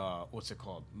 But what's it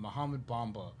called? Mohamed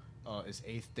Bamba is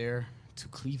 8th there to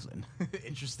Cleveland,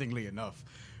 interestingly enough,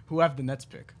 who have the Nets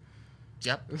pick.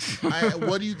 Yep.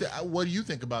 What do you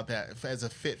think about that as a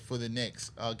fit for the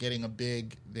Knicks, getting a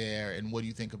big there, and what do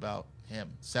you think about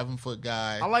him? 7-foot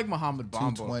guy. I like Mohamed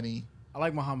Bamba. 220. I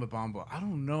like Mohamed Bamba. I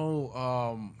don't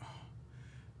know.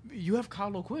 You have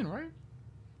Kyle O'Quinn, right?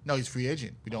 No, he's free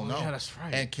agent. We don't know. Yeah, that's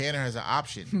right. And Canner has an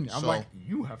option. I'm so, like,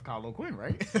 you have Kyle O'Quinn,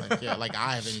 right? like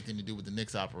I have anything to do with the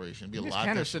Knicks operation. It'd be a lot.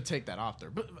 Canner should take that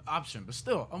option, but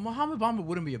still, Mohamed Bamba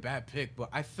wouldn't be a bad pick. But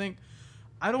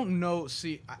I don't know.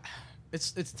 See,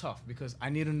 it's tough because I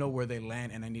need to know where they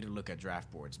land and I need to look at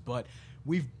draft boards. But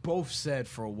we've both said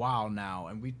for a while now,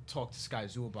 and we talked to Sky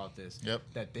Zoo about this,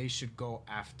 that they should go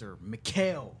after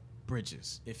Mikal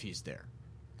Bridges if he's there.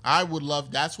 I would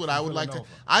love. That's what I would like to.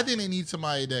 I think they need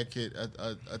somebody that could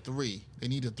a 3. They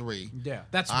need a 3. Yeah,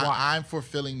 that's why I'm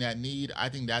fulfilling that need. I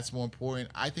think that's more important.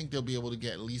 I think they'll be able to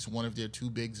get at least one of their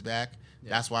 2 bigs back. Yeah.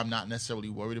 That's why I'm not necessarily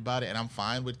worried about it, and I'm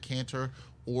fine with Cantor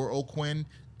or O'Quinn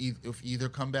if either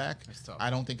come back. I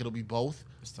don't think it'll be both,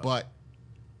 but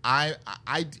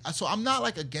so I'm not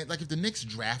like again. Like if the Knicks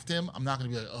draft him, I'm not gonna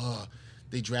be like, oh,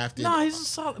 they drafted. No, he's a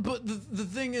solid. But the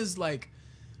thing is, like,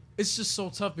 it's just so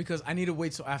tough because I need to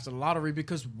wait till after the lottery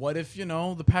because what if,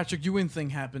 the Patrick Ewing thing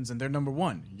happens and they're number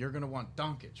 1? You're going to want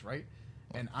Doncic, right?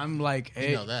 And I'm like,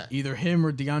 hey, either him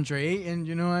or DeAndre Ayton,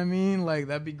 you know what I mean? Like,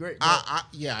 that'd be great. But,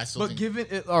 I still think. But given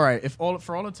it, all right,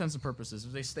 for all intents and purposes,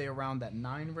 if they stay around that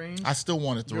 9 range, I still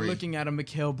want a 3. You're looking at a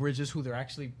Mikal Bridges, who they're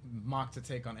actually mocked to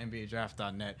take on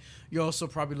NBADraft.net. You're also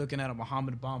probably looking at a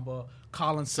Mohamed Bamba,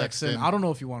 Colin Sexton. I don't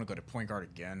know if you want to go to point guard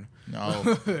again.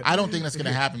 No, I don't think that's going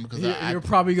to happen because you're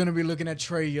probably going to be looking at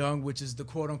Trae Young, which is the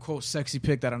quote unquote sexy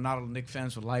pick that a lot of Knicks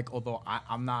fans would like. Although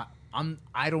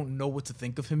I don't know what to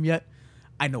think of him yet.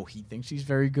 I know he thinks he's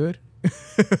very good.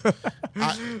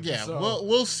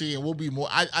 We'll see, and we'll be more.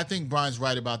 I think Brian's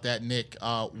right about that, Nick.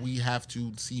 We have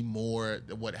to see more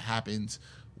what happens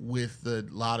with the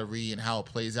lottery and how it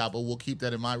plays out, but we'll keep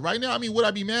that in mind. Right now, I mean, would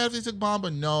I be mad if they took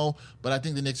Bamba? No, but I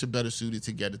think the Knicks are better suited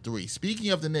to get a 3.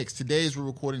 Speaking of the Knicks, today as we're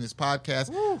recording this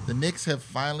podcast, the Knicks have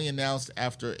finally announced,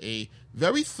 after a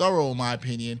very thorough, in my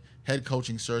opinion, head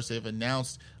coaching search, they've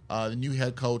announced the new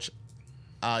head coach,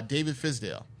 David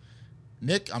Fizdale.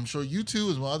 Nick, I'm sure you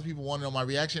too, as well as other people want to know my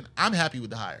reaction. I'm happy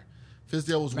with the hire.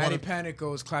 Fizdale was Matty Panic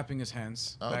goes clapping his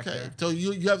hands. Okay, so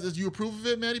you approve of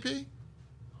it, Matty P?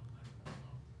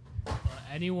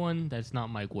 Anyone that's not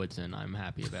Mike Woodson, I'm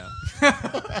happy about.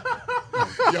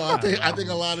 Yo, I think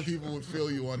a lot of people would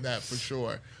feel you on that for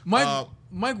sure.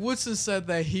 Mike Woodson said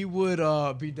that he would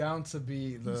be down to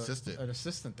be an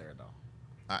assistant there, though.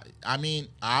 I mean,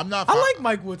 I'm not. I like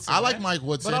Mike Woodson. I like Mike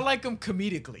Woodson, but I like him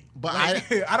comedically. But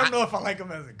I don't know if I like him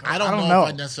as a coach. I don't know if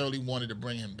I necessarily wanted to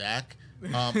bring him back.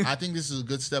 I think this is a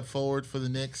good step forward for the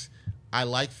Knicks. I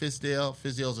like Fizdale.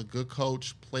 Fizdale's a good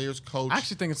coach, players coach. I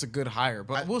actually think it's a good hire,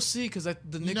 but we'll see because the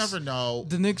Knicks. You never know.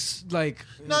 The Knicks, like.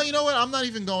 No, you know what? I'm not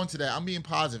even going to that. I'm being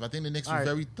positive. I think the Knicks were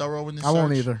very thorough in the search. I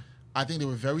won't either. I think they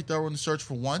were very thorough in the search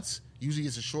for once. Usually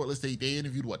it's a short list. They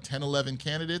interviewed, 10, 11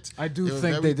 candidates. I do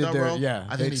think they did thorough.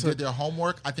 I think they did their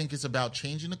homework. I think it's about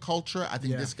changing the culture. I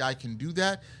think this guy can do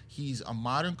that. He's a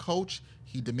modern coach.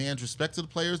 He demands respect to the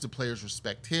players. The players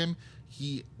respect him.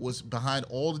 He was behind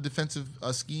all the defensive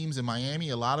schemes in Miami,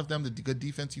 a lot of them, the good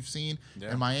defense you've seen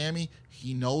in Miami.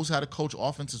 He knows how to coach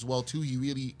offense as well, too. He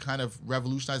really kind of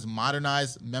revolutionized,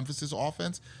 modernized Memphis'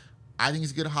 offense. I think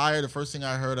he's a good hire. The first thing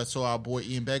I heard, I saw our boy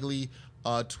Ian Begley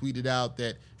tweeted out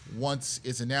that once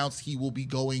it's announced, he will be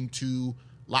going to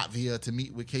Latvia to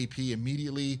meet with KP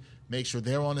immediately, make sure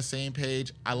they're on the same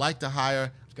page. I like the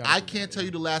hire. I can't tell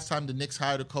you the last time the Knicks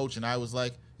hired a coach and I was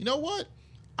like, you know what?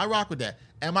 I rock with that.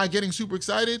 Am I getting super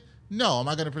excited? No. Am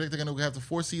I going to predict they're going to have the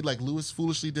 4 seed like Lewis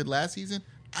foolishly did last season?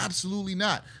 Absolutely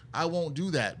not. I won't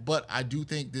do that. But I do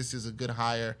think this is a good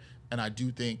hire, and I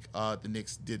do think the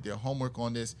Knicks did their homework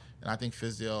on this, and I think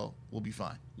Fizdale will be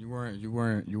fine. You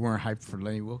weren't hyped for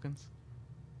Lenny Wilkins?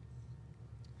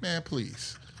 Man,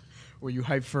 please. Were you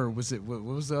hyped for? What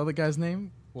was the other guy's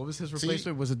name? What was his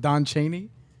replacement? Was it Don Chaney?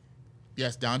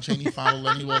 Yes, Don Chaney followed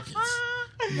Lenny Wilkins.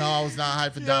 No, I was not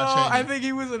hyped for Yo, Don Chaney. I think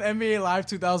he was in NBA Live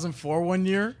 2004 one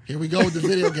year. Here we go with the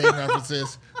video game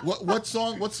references. What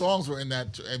songs were in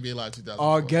that NBA Live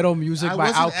 2004? Ghetto Music I by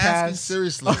wasn't asking Outkast.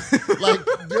 seriously.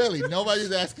 Like, really,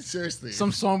 nobody's asking seriously.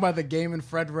 Some song by The Game and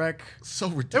Fredwreck. So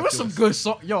ridiculous. There was some good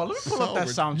song. Yo, let me pull up that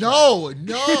soundtrack.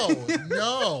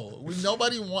 No.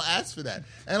 Nobody asked for that.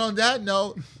 And on that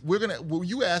note, what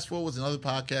you asked for was another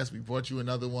podcast. We brought you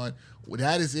another one. Well,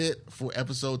 that is it for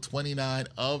episode 29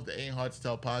 of the Ain't Hard to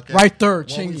Tell podcast. Right there,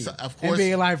 When we- Chingy. Of course,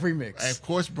 NBA Live remix. of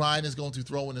course, Brian is going to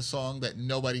throw in a song that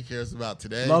nobody cares about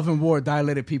today. Love and War,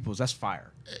 Dilated Peoples. That's fire.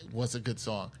 It was a good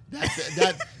song.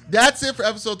 That's it for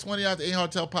episode 29 of the Ain't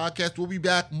Hard to Tell podcast. We'll be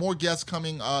back. More guests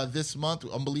coming this month.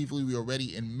 Unbelievably, we are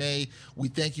already in May. We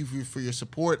thank you for your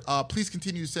support. Please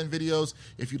continue to send videos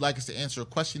if you'd like us to answer a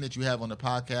question that you have on the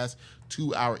podcast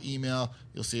to our email.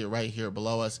 You'll see it right here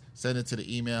below us. Send it to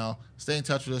the email. Stay in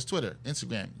touch with us. Twitter,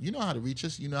 Instagram. You know how to reach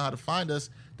us. You know how to find us.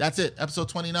 That's it. Episode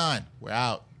 29. We're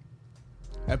out.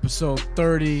 Episode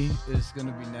 30 is going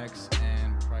to be next,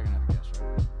 and we're probably going to have a guest,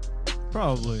 right?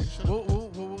 Probably. What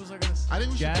was I going to say? I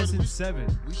think we should Jazz put, in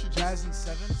 7. we should Jazz in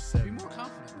 7? Seven. Be more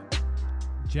confident, though.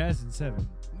 Jazz in 7.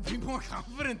 Be more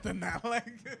confident than that.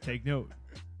 Like, Take note.